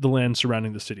towards the land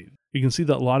surrounding the city. You can see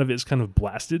that a lot of it is kind of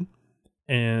blasted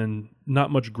and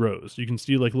not much grows. You can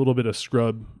see like a little bit of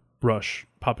scrub brush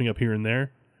popping up here and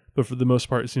there, but for the most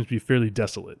part, it seems to be fairly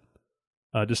desolate.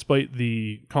 Despite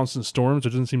the constant storms, there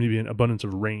doesn't seem to be an abundance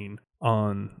of rain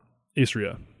on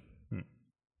Aestria.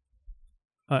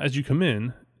 As you come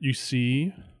in, you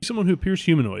see someone who appears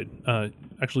humanoid,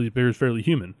 actually appears fairly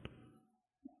human.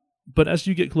 But as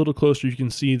you get a little closer, you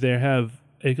can see they have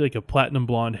like a platinum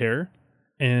blonde hair,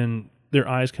 and their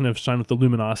eyes kind of shine with the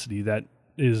luminosity that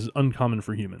is uncommon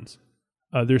for humans.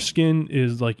 Their skin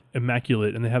is like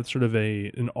immaculate, and they have sort of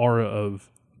an aura of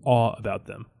awe about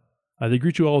them. They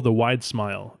greet you all with a wide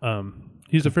smile.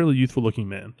 He's a fairly youthful-looking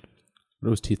man. What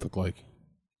do his teeth look like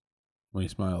when he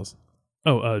smiles?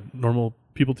 Oh, normal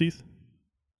people teeth?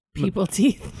 People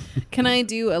teeth. Can I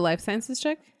do a life sciences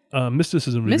check?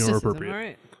 Mysticism would be more appropriate. All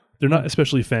right. They're not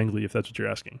especially fangly, if that's what you're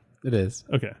asking. It is.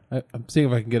 Okay. I'm seeing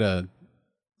if I can get a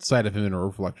sight of him in a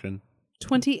reflection.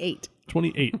 28.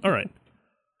 28. All right.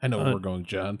 I know where we're going,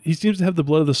 John. He seems to have the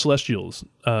blood of the Celestials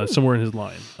somewhere in his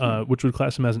line, which would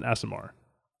class him as an Aasimar.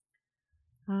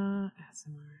 Aasimar.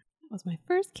 That was my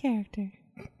first character.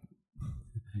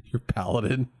 Your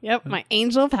paladin. Yep, my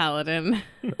angel paladin.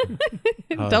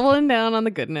 Doubling down on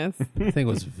the goodness. The thing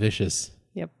was vicious.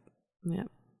 Yep. Yeah,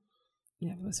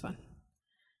 it was fun.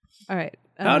 All right.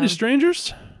 Howdy,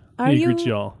 strangers. He greets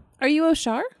y'all. Are you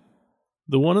Oshar?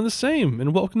 The one and the same,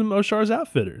 and welcome to Oshar's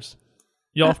Outfitters.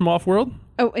 Y'all from Offworld?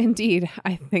 Oh, indeed.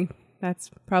 I think that's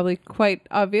probably quite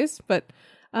obvious, but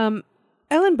Ellen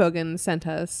Bogan sent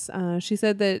us. She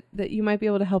said that you might be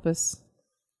able to help us.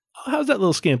 How's that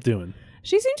little scamp doing?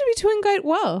 She seemed to be doing quite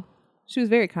well. She was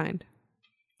very kind.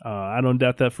 I don't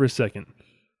doubt that for a second.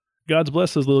 God's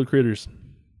bless those little critters.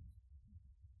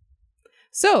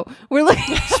 So we're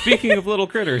looking. Speaking of little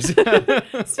critters.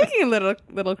 Speaking of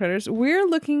little critters, we're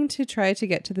looking to try to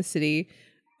get to the city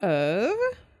of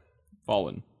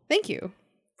Fallen. Thank you.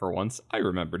 For once, I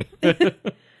remembered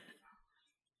it.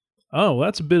 Oh,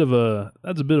 that's a bit of a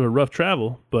rough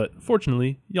travel, but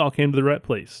fortunately, y'all came to the right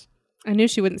place. I knew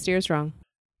she wouldn't steer us wrong.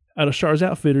 At Oshar's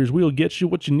Outfitters, we'll get you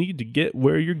what you need to get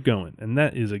where you're going, and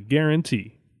that is a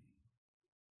guarantee.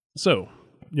 So,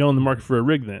 y'all in the market for a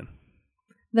rig then?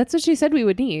 That's what she said we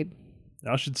would need.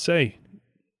 I should say.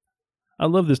 I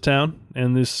love this town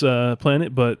and this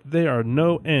planet, but there are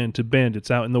no end to bandits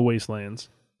out in the wastelands.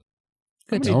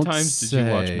 How many times did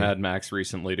you watch Mad Max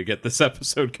recently to get this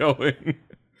episode going?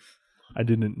 I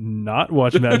didn't not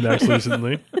watch Mad Max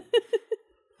recently.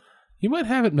 You might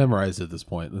have it memorized at this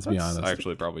point, let's be honest. That's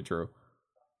actually probably true.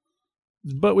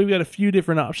 But we've got a few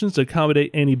different options to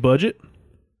accommodate any budget,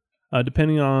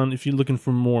 depending on if you're looking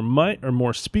for more might or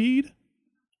more speed,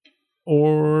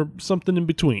 or something in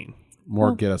between.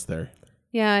 More get us there.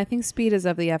 Yeah, I think speed is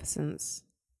of the essence.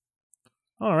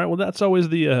 All right, well, that's always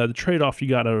the trade-off you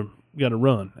gotta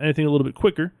run. Anything a little bit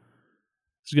quicker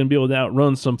is going to be able to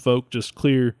outrun some folk, just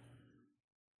leave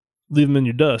them in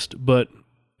your dust. But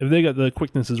if they got the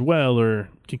quickness as well or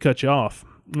can cut you off,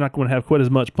 you're not going to have quite as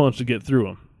much punch to get through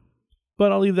them.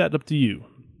 But I'll leave that up to you.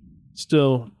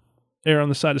 Still, err on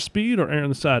the side of speed or err on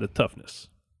the side of toughness?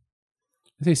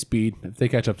 I say speed. If they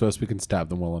catch up to us, we can stab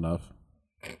them well enough.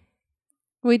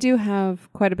 We do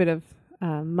have quite a bit of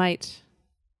might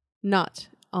not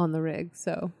on the rig,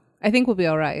 so I think we'll be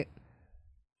all right.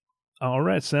 All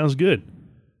right, sounds good.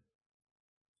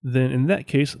 Then in that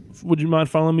case, would you mind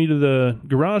following me to the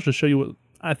garage to show you what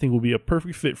I think will be a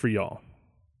perfect fit for y'all?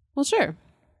 Well, sure.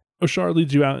 Oshar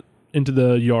leads you out into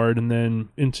the yard and then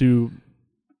into,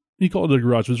 he called it a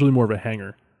garage, but it's really more of a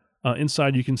hangar.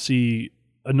 Inside you can see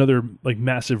another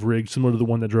massive rig similar to the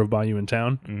one that drove by you in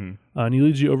town. Mm-hmm. And he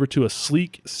leads you over to a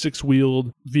sleek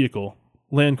 6-wheeled vehicle,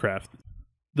 Landcraft.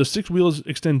 The 6 wheels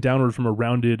extend downward from a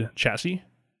rounded chassis,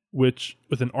 which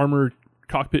with an armored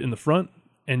cockpit in the front,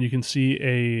 and you can see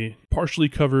a partially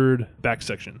covered back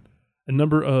section. A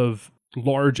number of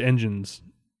large engines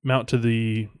mount to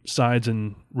the sides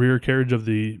and rear carriage of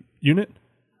the unit,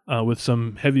 with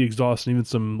some heavy exhaust and even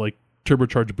some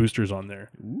turbocharged boosters on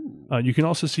there. You can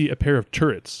also see a pair of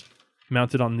turrets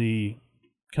mounted on the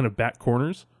kind of back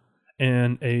corners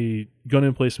and a gun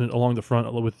emplacement along the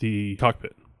front with the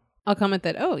cockpit. I'll comment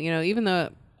that, even though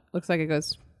it looks like it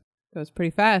goes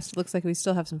pretty fast, it looks like we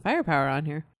still have some firepower on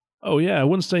here. Oh, yeah. I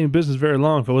wouldn't stay in business very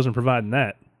long if I wasn't providing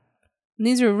that. And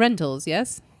these are rentals,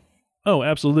 yes? Oh,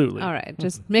 absolutely. All right.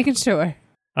 Just making sure.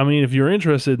 I mean, if you're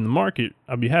interested in the market,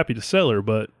 I'd be happy to sell her,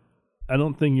 but I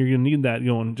don't think you're going to need that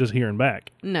going just here and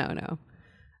back. No.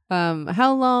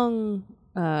 How long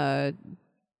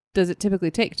does it typically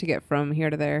take to get from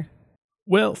here to there?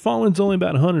 Well, Fallen's only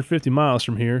about 150 miles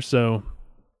from here, so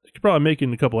you could probably make it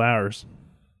in a couple hours.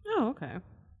 Oh, okay.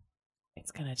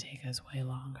 It's going to take us way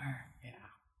longer.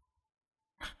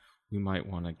 Yeah. We might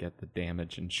want to get the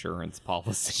damage insurance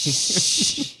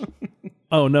policy.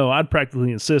 Oh, no, I'd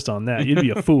practically insist on that. You'd be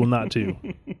a fool not to.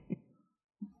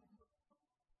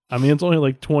 I mean, it's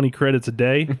only 20 credits a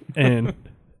day, and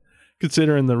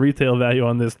considering the retail value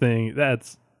on this thing,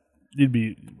 you'd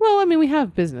be... Well, I mean, we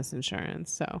have business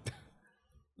insurance, so...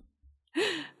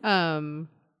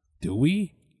 Do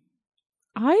we?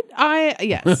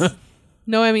 Yes.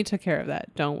 Noemi took care of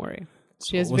that. Don't worry.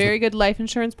 She has very good life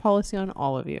insurance policy on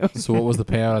all of you. So what was the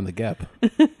payout on the GEP?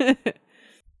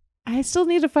 I still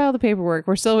need to file the paperwork.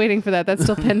 We're still waiting for that. That's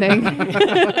still pending.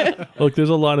 Look, there's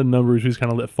a lot of numbers who's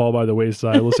kind of let fall by the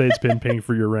wayside. Let's say it's been paying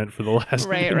for your rent for the last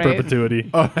Right. perpetuity.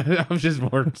 Oh, I'm just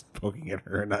more poking at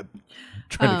her and not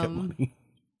trying to get money.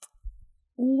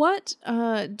 What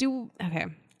okay.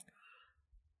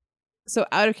 So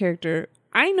out of character,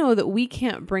 I know that we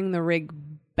can't bring the rig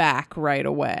back right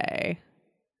away.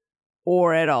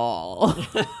 Or at all.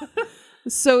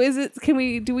 So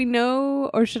do we know,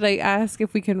 or should I ask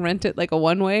if we can rent it like a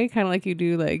one-way, kind of like you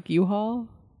do like U-Haul?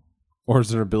 Or is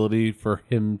there an ability for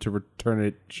him to return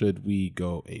it should we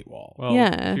go AWOL? Well,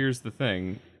 Yeah. here's the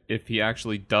thing. If he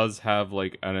actually does have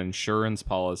like an insurance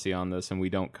policy on this and we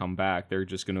don't come back, they're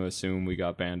just going to assume we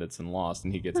got bandits and lost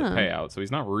and he gets a payout. So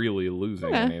he's not really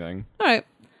losing anything. All right.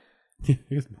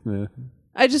 Yeah.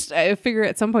 I figure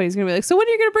at some point he's going to be like, so when are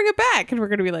you going to bring it back? And we're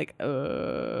going to be like,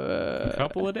 A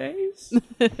couple of days?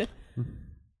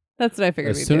 That's what I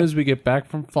figured As soon as we get back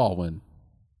from Fallwind.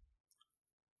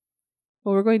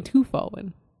 Well, we're going to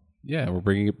Fallwind. Yeah, we're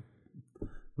bringing it. It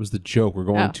was the joke. We're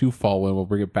going to Fallwind. We'll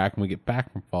bring it back when we get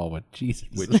back from Fallwind. Jesus.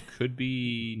 Which could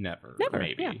be never.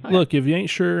 Maybe. Yeah. Look, if you ain't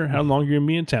sure how long you're going to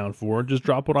be in town for, just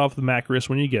drop it off the Macris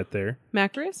when you get there.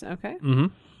 Macris? Okay. Mm-hmm.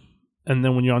 And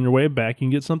then when you're on your way back, you can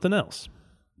get something else.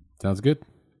 Sounds good.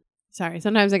 Sorry,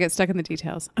 sometimes I get stuck in the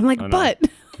details. I'm like, Oh, no. but...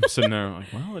 I'm sitting there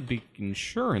like, well, it'd be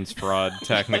insurance fraud,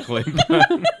 technically. But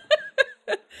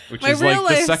which My is like real the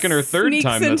life second or third sneaks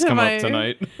time that's into come my- up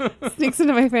tonight. sneaks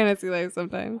into my fantasy life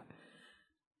sometimes.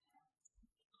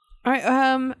 All right,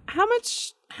 how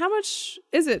much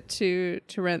is it to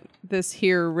rent this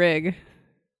here rig?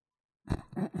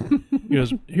 He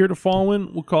goes, here to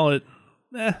Fallwind, we'll call it,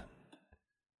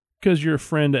 because you're a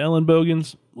friend of Ellen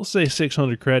Bogan's, we'll say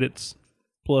 600 credits,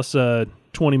 plus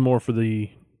 20 more for the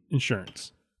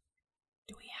insurance.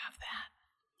 Do we have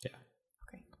that?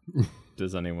 Yeah. Okay.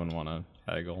 Does anyone want to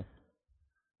haggle?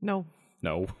 No.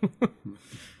 No.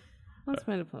 What's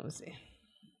my diplomacy?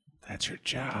 That's your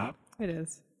job. It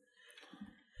is.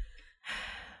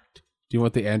 Do you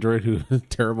want the android who has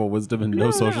terrible wisdom and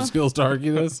no social skills to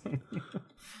argue this?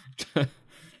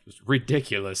 It's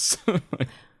ridiculous.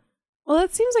 Well,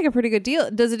 that seems like a pretty good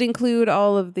deal. Does it include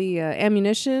all of the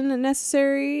ammunition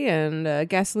necessary and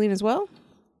gasoline as well?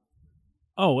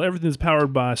 Oh, everything's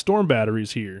powered by storm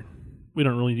batteries here. We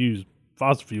don't really use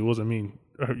fossil fuels. I mean,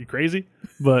 are you crazy?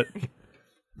 But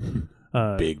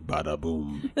Big bada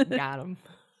boom. Got him.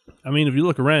 I mean, if you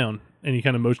look around and he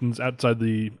kind of motions outside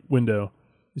the window,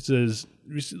 he says,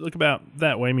 if you look about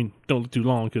that way. I mean, don't look too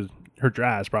long because it hurt your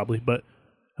eyes probably. But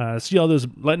see all those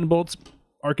lightning bolts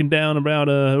arcing down about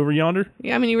over yonder?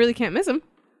 Yeah, I mean, you really can't miss them.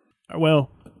 Well,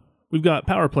 we've got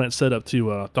power plants set up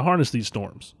to harness these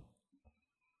storms.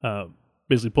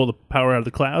 Basically pull the power out of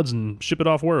the clouds and ship it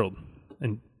off world.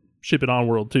 And ship it on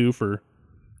world too for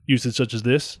usage such as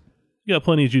this. You got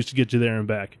plenty of juice to get you there and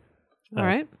back. All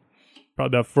right.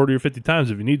 Probably about 40 or 50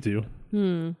 times if you need to.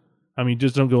 I mean,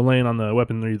 just don't go laying on the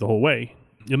weaponry the whole way.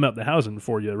 You'll melt the housing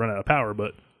before you run out of power,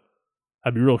 but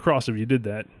I'd be real cross if you did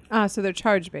that. So they're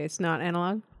charge-based, not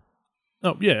analog?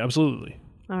 Oh, yeah, absolutely.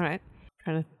 All right.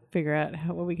 Trying to figure out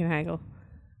what we can haggle.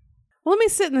 Well, let me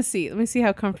sit in the seat. Let me see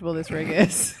how comfortable this rig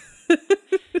is.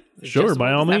 Sure,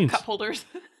 by all means. Cup holders.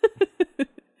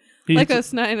 He,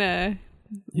 Lycos 9,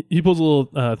 he pulls a little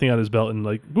thing out of his belt and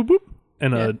like, boop, boop,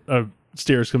 and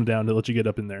stairs come down to let you get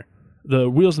up in there. The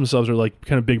wheels themselves are like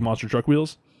kind of big monster truck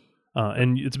wheels.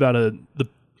 And it's about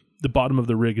the bottom of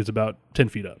the rig is about 10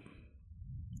 feet up.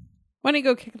 why don't you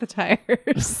go kick the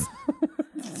tires?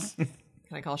 Can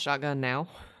I call shotgun now?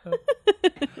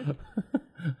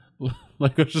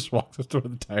 Lycos just walks up to one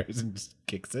of the tires and just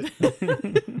kicks it.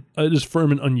 It is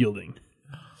firm and unyielding.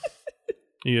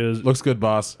 He goes, Looks good,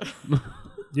 boss.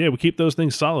 yeah, we keep those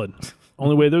things solid.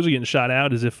 Only way those are getting shot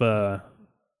out is if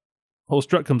whole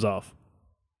strut comes off.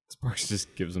 Sparks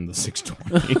just gives him the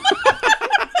 620.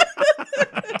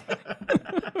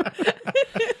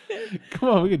 Come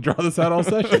on, we can draw this out all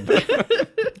session.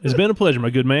 It's been a pleasure, my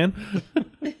good man.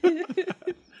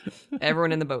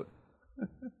 Everyone in the boat.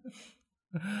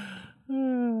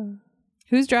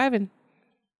 Who's driving?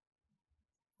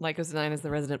 Lycos 9 is the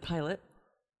resident pilot.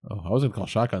 Oh, I was going to call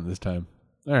shotgun this time.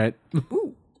 All right.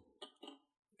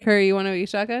 Curry, you want to be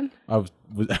shotgun? I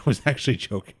was actually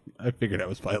joking. I figured I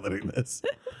was piloting this.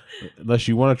 Unless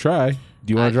you want to try. Do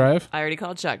you want to drive? I already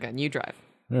called shotgun. You drive.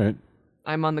 All right.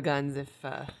 I'm on the guns if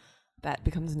that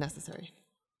becomes necessary.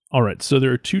 All right, so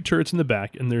there are two turrets in the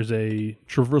back, and there's a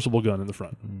traversable gun in the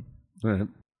front. All right.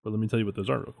 But let me tell you what those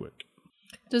are real quick.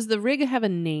 Does the rig have a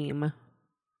name?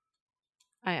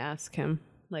 I ask him.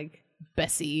 Like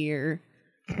Bessie or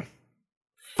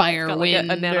Firewind. Got like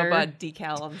a nanobot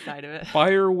decal on the side of it.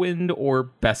 Firewind or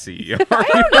Bessie? I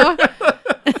don't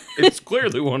know. It's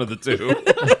clearly one of the two.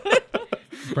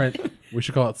 Brent, we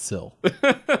should call it Syl.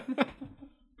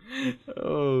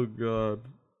 Oh god.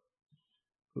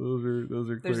 Those are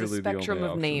clearly There's a spectrum the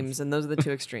of only names, and those are the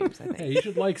two extremes, I think. Hey, you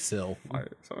should like Syl.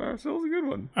 Syl's a good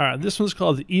one. All right, this one's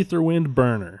called the Aetherwind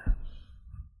Burner.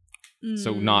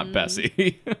 So not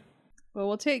Bessie. Well,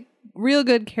 we'll take real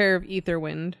good care of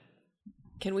Aetherwind.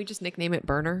 Can we just nickname it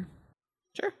Burner?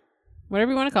 Sure.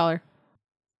 Whatever you want to call her.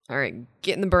 All right,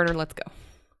 get in the burner. Let's go.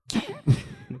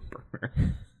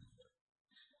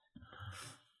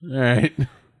 All right.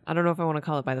 I don't know if I want to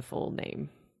call it by the full name.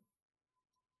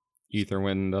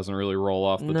 Aetherwind doesn't really roll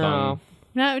off the No. tongue.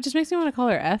 No, it just makes me want to call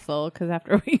her Ethel because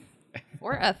after we.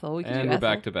 Or Ethel. We can And do we're Ethel.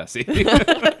 back to Bessie.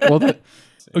 Well,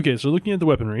 Okay, so looking at the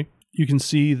weaponry, you can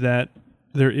see that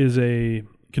there is a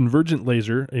convergent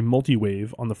laser, a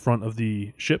multi-wave on the front of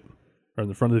the ship, or in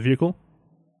the front of the vehicle,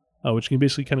 which can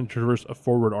basically kind of traverse a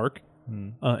forward arc,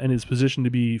 and is positioned to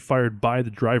be fired by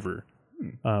the driver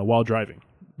while driving.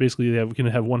 Basically, they can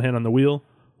have one hand on the wheel,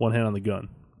 one hand on the gun.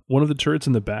 One of the turrets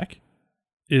in the back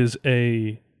is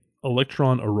a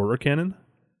Electron Aurora cannon,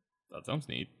 That sounds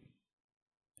neat.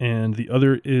 and the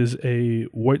other is a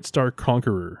White Star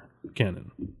Conqueror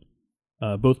cannon.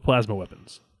 Both plasma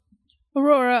weapons.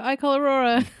 Aurora. I call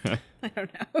Aurora. I don't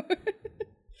know.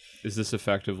 Is this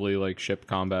effectively like ship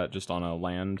combat just on a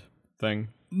land thing?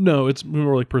 No, it's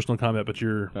more like personal combat, but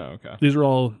Oh, okay. these are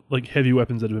all like heavy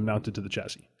weapons that have been mounted to the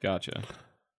chassis. Gotcha.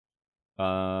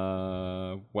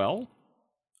 Well,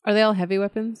 Are they all heavy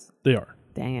weapons? They are.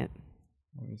 Dang it.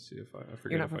 let me see if I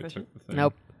forget You're not if I proficient? took the thing.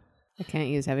 Nope. I can't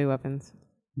use heavy weapons.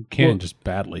 you can Well, just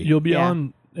badly. You'll be Yeah.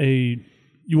 on a.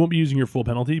 You won't be using your full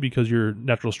penalty because your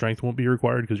natural strength won't be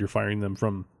required because you're firing them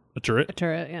from a A turret.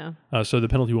 turret, yeah. So the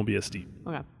penalty won't be as steep.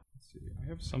 Okay. Let's see. I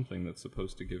have something that's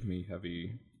supposed to give me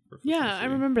heavy proficiency. Yeah, I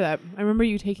remember that. I remember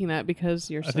you taking that because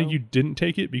you're I think you didn't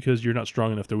take it because you're not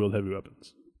strong enough to wield heavy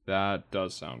weapons. That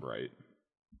does sound right.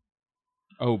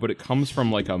 Oh, but it comes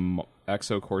from like a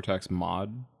Exocortex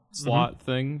mod slot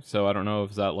thing, so I don't know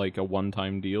if that like a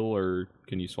one-time deal or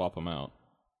can you swap them out?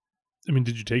 I mean,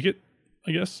 did you take it?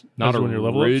 I guess Not As when you're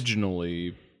level ups?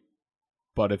 originally,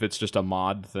 but if it's just a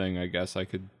mod thing, I guess I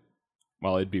could.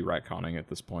 Well, it'd be retconning at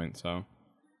this point, so.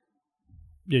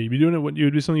 Yeah, you'd be doing it. It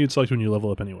would be something you'd select when you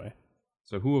level up anyway.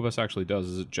 So who of us actually does?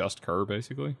 Is it just Kerr,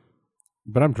 basically?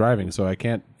 But I'm driving, so I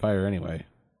can't fire anyway.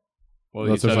 Well,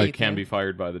 Unless you there's said like- it can be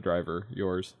fired by the driver.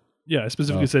 Yours. Yeah, I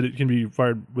specifically Oh. said it can be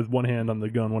fired with one hand on the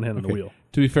gun, one hand on the Okay. wheel.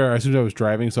 To be fair, I assumed I was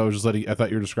driving, so I was just letting. I thought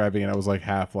you were describing, and I was like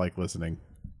half like listening.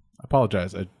 I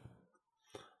apologize.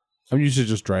 I'm usually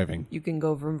just driving. You can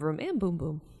go vroom vroom and boom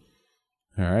boom.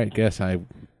 All right, guess I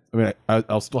mean,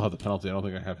 I'll still have the penalty. I don't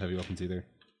think I have heavy weapons either.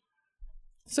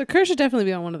 So Kerr should definitely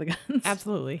be on one of the guns.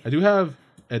 Absolutely. I do have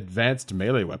advanced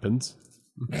melee weapons.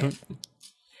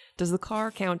 Does the car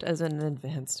count as an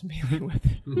advanced melee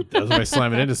weapon? Does if I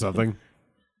slam it into something?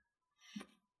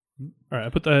 All right, I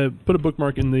put a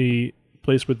bookmark in the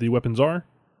place where the weapons are.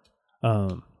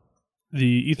 The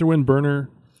Aetherwind Burner,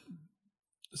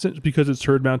 since because it's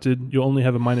turret mounted, you'll only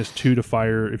have a -2 to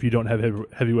fire if you don't have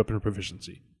heavy weapon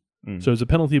proficiency. So it's a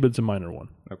penalty, but it's a minor one.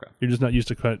 Okay. You're just not used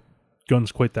to cut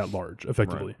guns quite that large,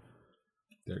 effectively.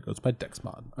 There goes my dex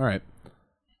mod. All right.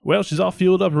 Well, she's all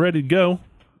fueled up and ready to go.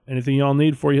 Anything y'all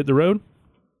need before you hit the road?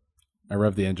 I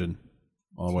rev the engine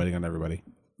while I'm waiting on everybody.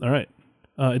 All right.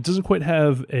 It doesn't quite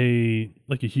have a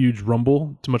huge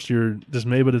rumble, to much to your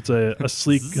dismay, but it's a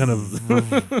sleek kind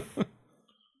of.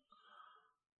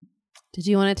 Did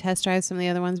you want to test drive some of the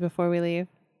other ones before we leave?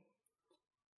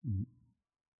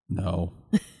 No.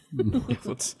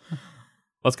 let's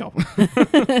go.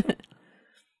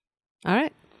 All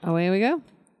right. Away we go. All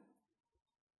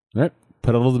right.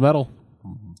 Pedal to the metal.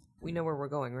 We know where we're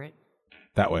going, right?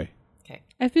 That way. Okay.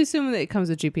 I assume that it comes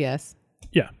with GPS.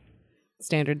 Yeah.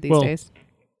 Standard these Well, days.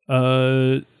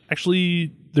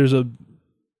 Actually, there's a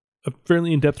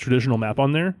fairly in-depth traditional map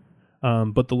on there,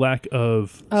 but the lack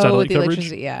of satellite the coverage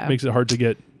electricity, yeah. makes it hard to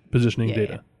get positioning Yeah,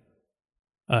 data.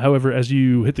 However, as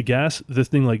you hit the gas, this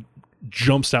thing like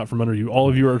jumps out from under you. All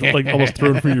of you are like almost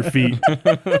thrown from your feet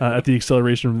at the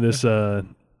acceleration of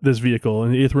this vehicle,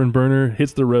 and the Aetherwind Burner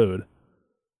hits the road.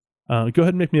 Go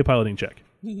ahead and make me a piloting check.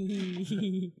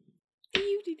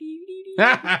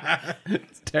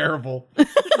 It's terrible.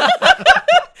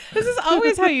 This is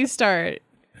always how you start.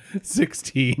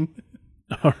 16.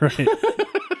 All right.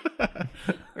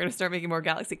 We're going to start making more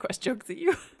Galaxy Quest jokes at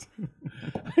you.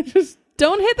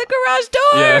 Don't hit the garage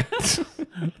door.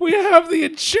 Yeah. We have the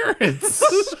insurance.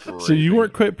 So you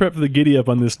weren't quite prepped for the giddy up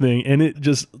on this thing, and it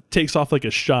just takes off like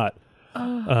a shot.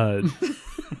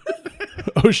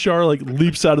 Oshar like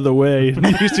leaps out of the way.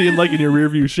 You see him like in your rear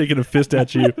view shaking a fist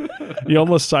at you. You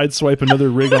almost sideswipe another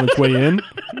rig on its way in,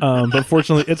 but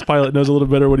fortunately its pilot knows a little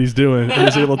better what he's doing and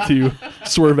is able to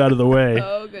swerve out of the way.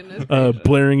 Oh goodness.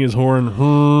 Blaring his horn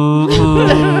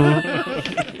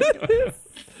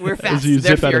We're fast. as you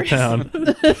They're zip out of furious. town.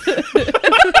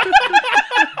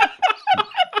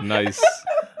 Nice.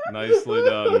 Nicely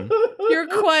done. You're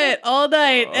quiet all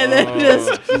night and then Oh,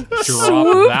 just drop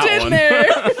swooped that in one. there.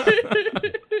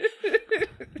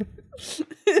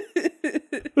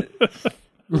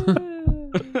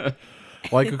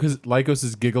 Lycos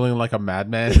is giggling like a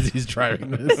madman as he's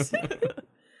driving this.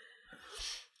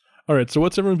 All right, so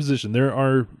what's everyone's position? There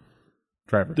are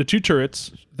Driver. the 2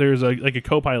 turrets. There's like a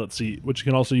co-pilot seat, which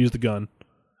can also use the gun.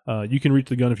 You can reach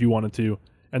the gun if you wanted to.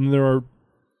 And then there are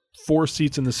 4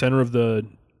 seats in the center of the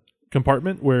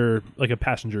compartment where like a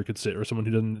passenger could sit, or someone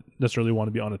who doesn't necessarily want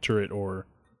to be on a turret or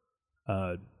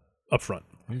up front.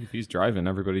 If he's driving,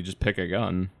 everybody just pick a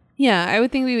gun. Yeah, I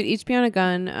would think we would each be on a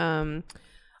gun.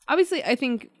 Obviously, I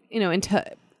think,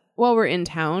 while we're in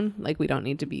town, like we don't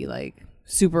need to be like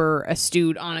super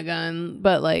astute on a gun,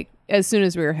 but like as soon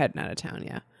as we were heading out of town,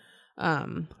 yeah.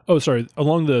 Oh, sorry.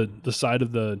 Along the side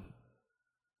of the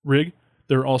rig,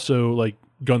 there are also like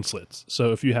gun slits.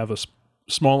 So if you have a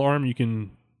small arm, you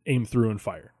can aim through and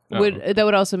fire. That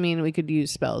would also mean we could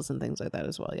use spells and things like that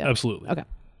as well. Yeah, Absolutely. Okay.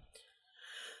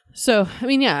 So,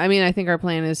 I think our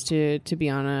plan is to be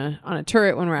on a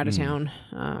turret when we're out of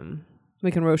town.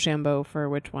 We can Rochambeau for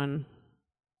which one.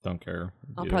 Don't care.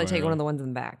 I'll probably take one of the ones in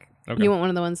the back. Okay. You want one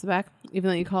of the ones in the back, even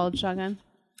though you called shotgun?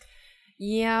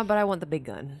 Yeah, but I want the big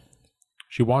gun.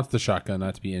 She wants the shotgun,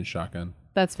 not to be in shotgun.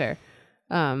 That's fair.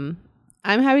 I'm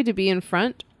happy to be in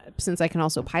front since I can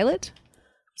also pilot,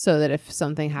 so that if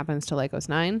something happens to Lycos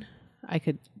 9, I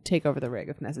could take over the rig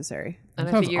if necessary. And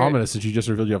That sounds ominous since you just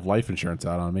revealed you have life insurance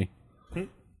out on me.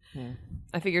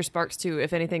 I figure Sparks too.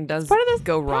 If anything does part of this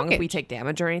go wrong, if we package. take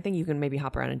damage or anything, you can maybe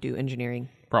hop around and do engineering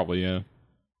Probably, yeah.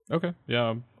 Okay, yeah.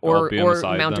 I'll or be on the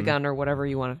side mount a then. gun or whatever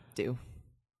you want to do.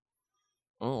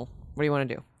 Oh, what do you want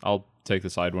to do? I'll take the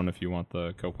side one if you want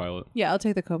the co-pilot. Yeah, I'll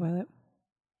take the co-pilot.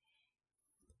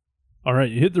 All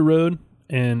right, you hit the road,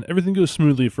 and everything goes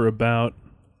smoothly for about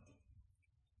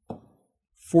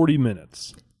 40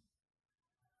 minutes.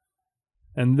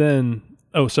 And then,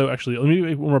 so actually, let me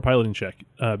make one more piloting check,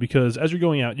 because as you're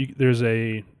going out, there's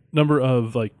a number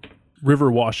of like river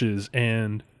washes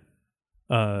and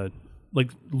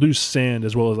like loose sand,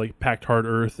 as well as like packed hard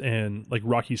earth and like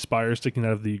rocky spires sticking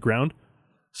out of the ground.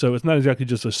 So it's not exactly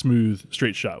just a smooth,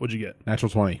 straight shot. What'd you get? Natural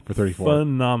 20 for 34.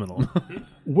 Phenomenal.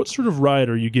 What sort of ride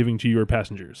are you giving to your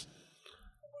passengers?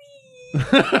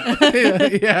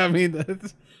 yeah, I mean,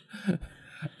 that's,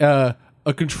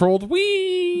 a controlled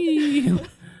wee.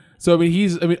 So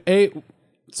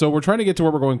so we're trying to get to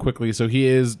where we're going quickly. So he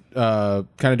is kind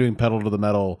of doing pedal to the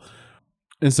metal,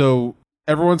 and so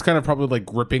everyone's kind of probably like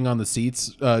gripping on the seats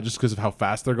just because of how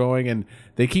fast they're going, and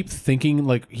they keep thinking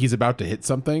like he's about to hit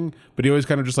something, but he always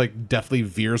kind of just like deftly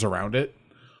veers around it.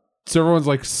 So everyone's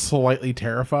like slightly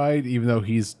terrified, even though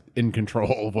he's in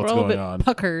control of what's We're all a going bit on.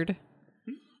 puckered.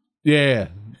 Yeah.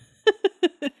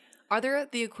 Are there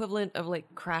the equivalent of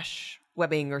like crash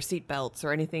webbing or seat belts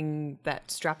or anything that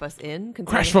strap us in?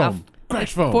 Crash considering foam.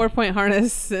 Crash foam. 4-point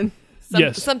harness and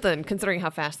Yes. Something, considering how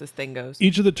fast this thing goes.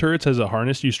 Each of the turrets has a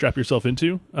harness you strap yourself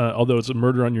into, although it's a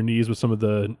murder on your knees with some of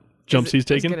the jumps he's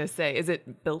taken. I was going to say, is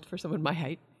it built for someone my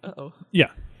height? Uh-oh.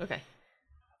 Yeah. Okay.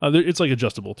 It's like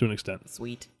adjustable to an extent.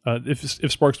 Sweet.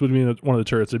 If Sparks would be in one of the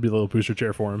turrets, it'd be a little booster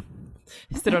chair for him.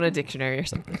 Sit on a dictionary or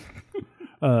something.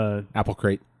 Apple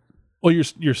crate. Well,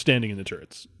 you're standing in the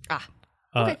turrets. Ah.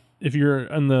 Okay. If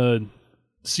you're on the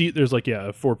seat, there's like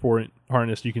a 4-point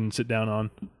harness you can sit down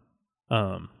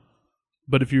on.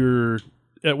 But if you're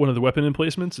at one of the weapon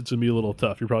emplacements, it's gonna be a little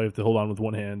tough. You probably have to hold on with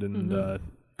one hand and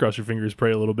cross your fingers,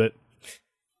 pray a little bit.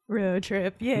 Road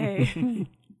trip, yay.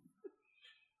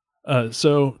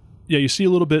 So yeah, you see a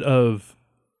little bit of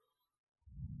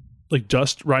like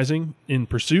dust rising in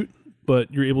pursuit,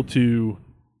 but you're able to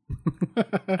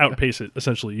outpace it.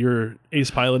 Essentially, you're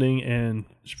ace piloting and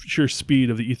sheer speed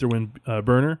of the Aetherwind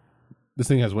burner. This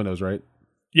thing has windows, right?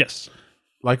 Yes.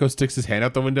 Lyco sticks his hand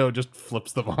out the window and just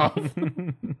flips them off.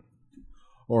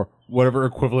 Or whatever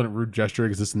equivalent rude gesture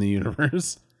exists in the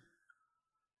universe.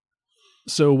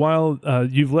 So while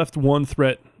you've left one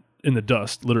threat in the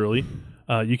dust, literally,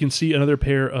 you can see another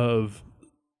pair of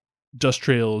dust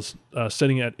trails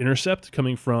setting at intercept,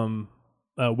 coming from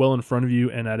well in front of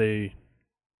you and at a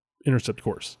intercept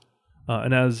course.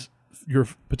 And as your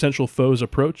potential foes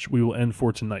approach, we will end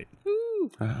for tonight.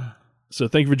 So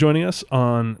thank you for joining us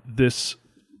on this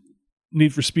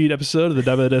Need for Speed episode of the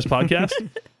Die by the Dice podcast.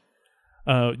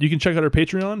 You can check out our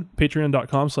Patreon,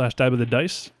 patreon.com/Die by the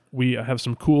Dice. We have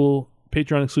some cool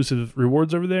Patreon exclusive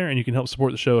rewards over there, and you can help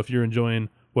support the show if you're enjoying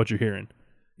what you're hearing.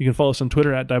 You can follow us on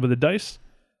Twitter at Die by the Dice,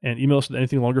 and email us with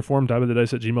anything longer form,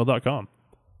 diebythedice@gmail.com.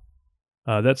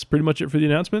 That's pretty much it for the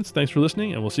announcements. Thanks for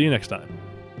listening, and we'll see you next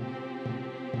time.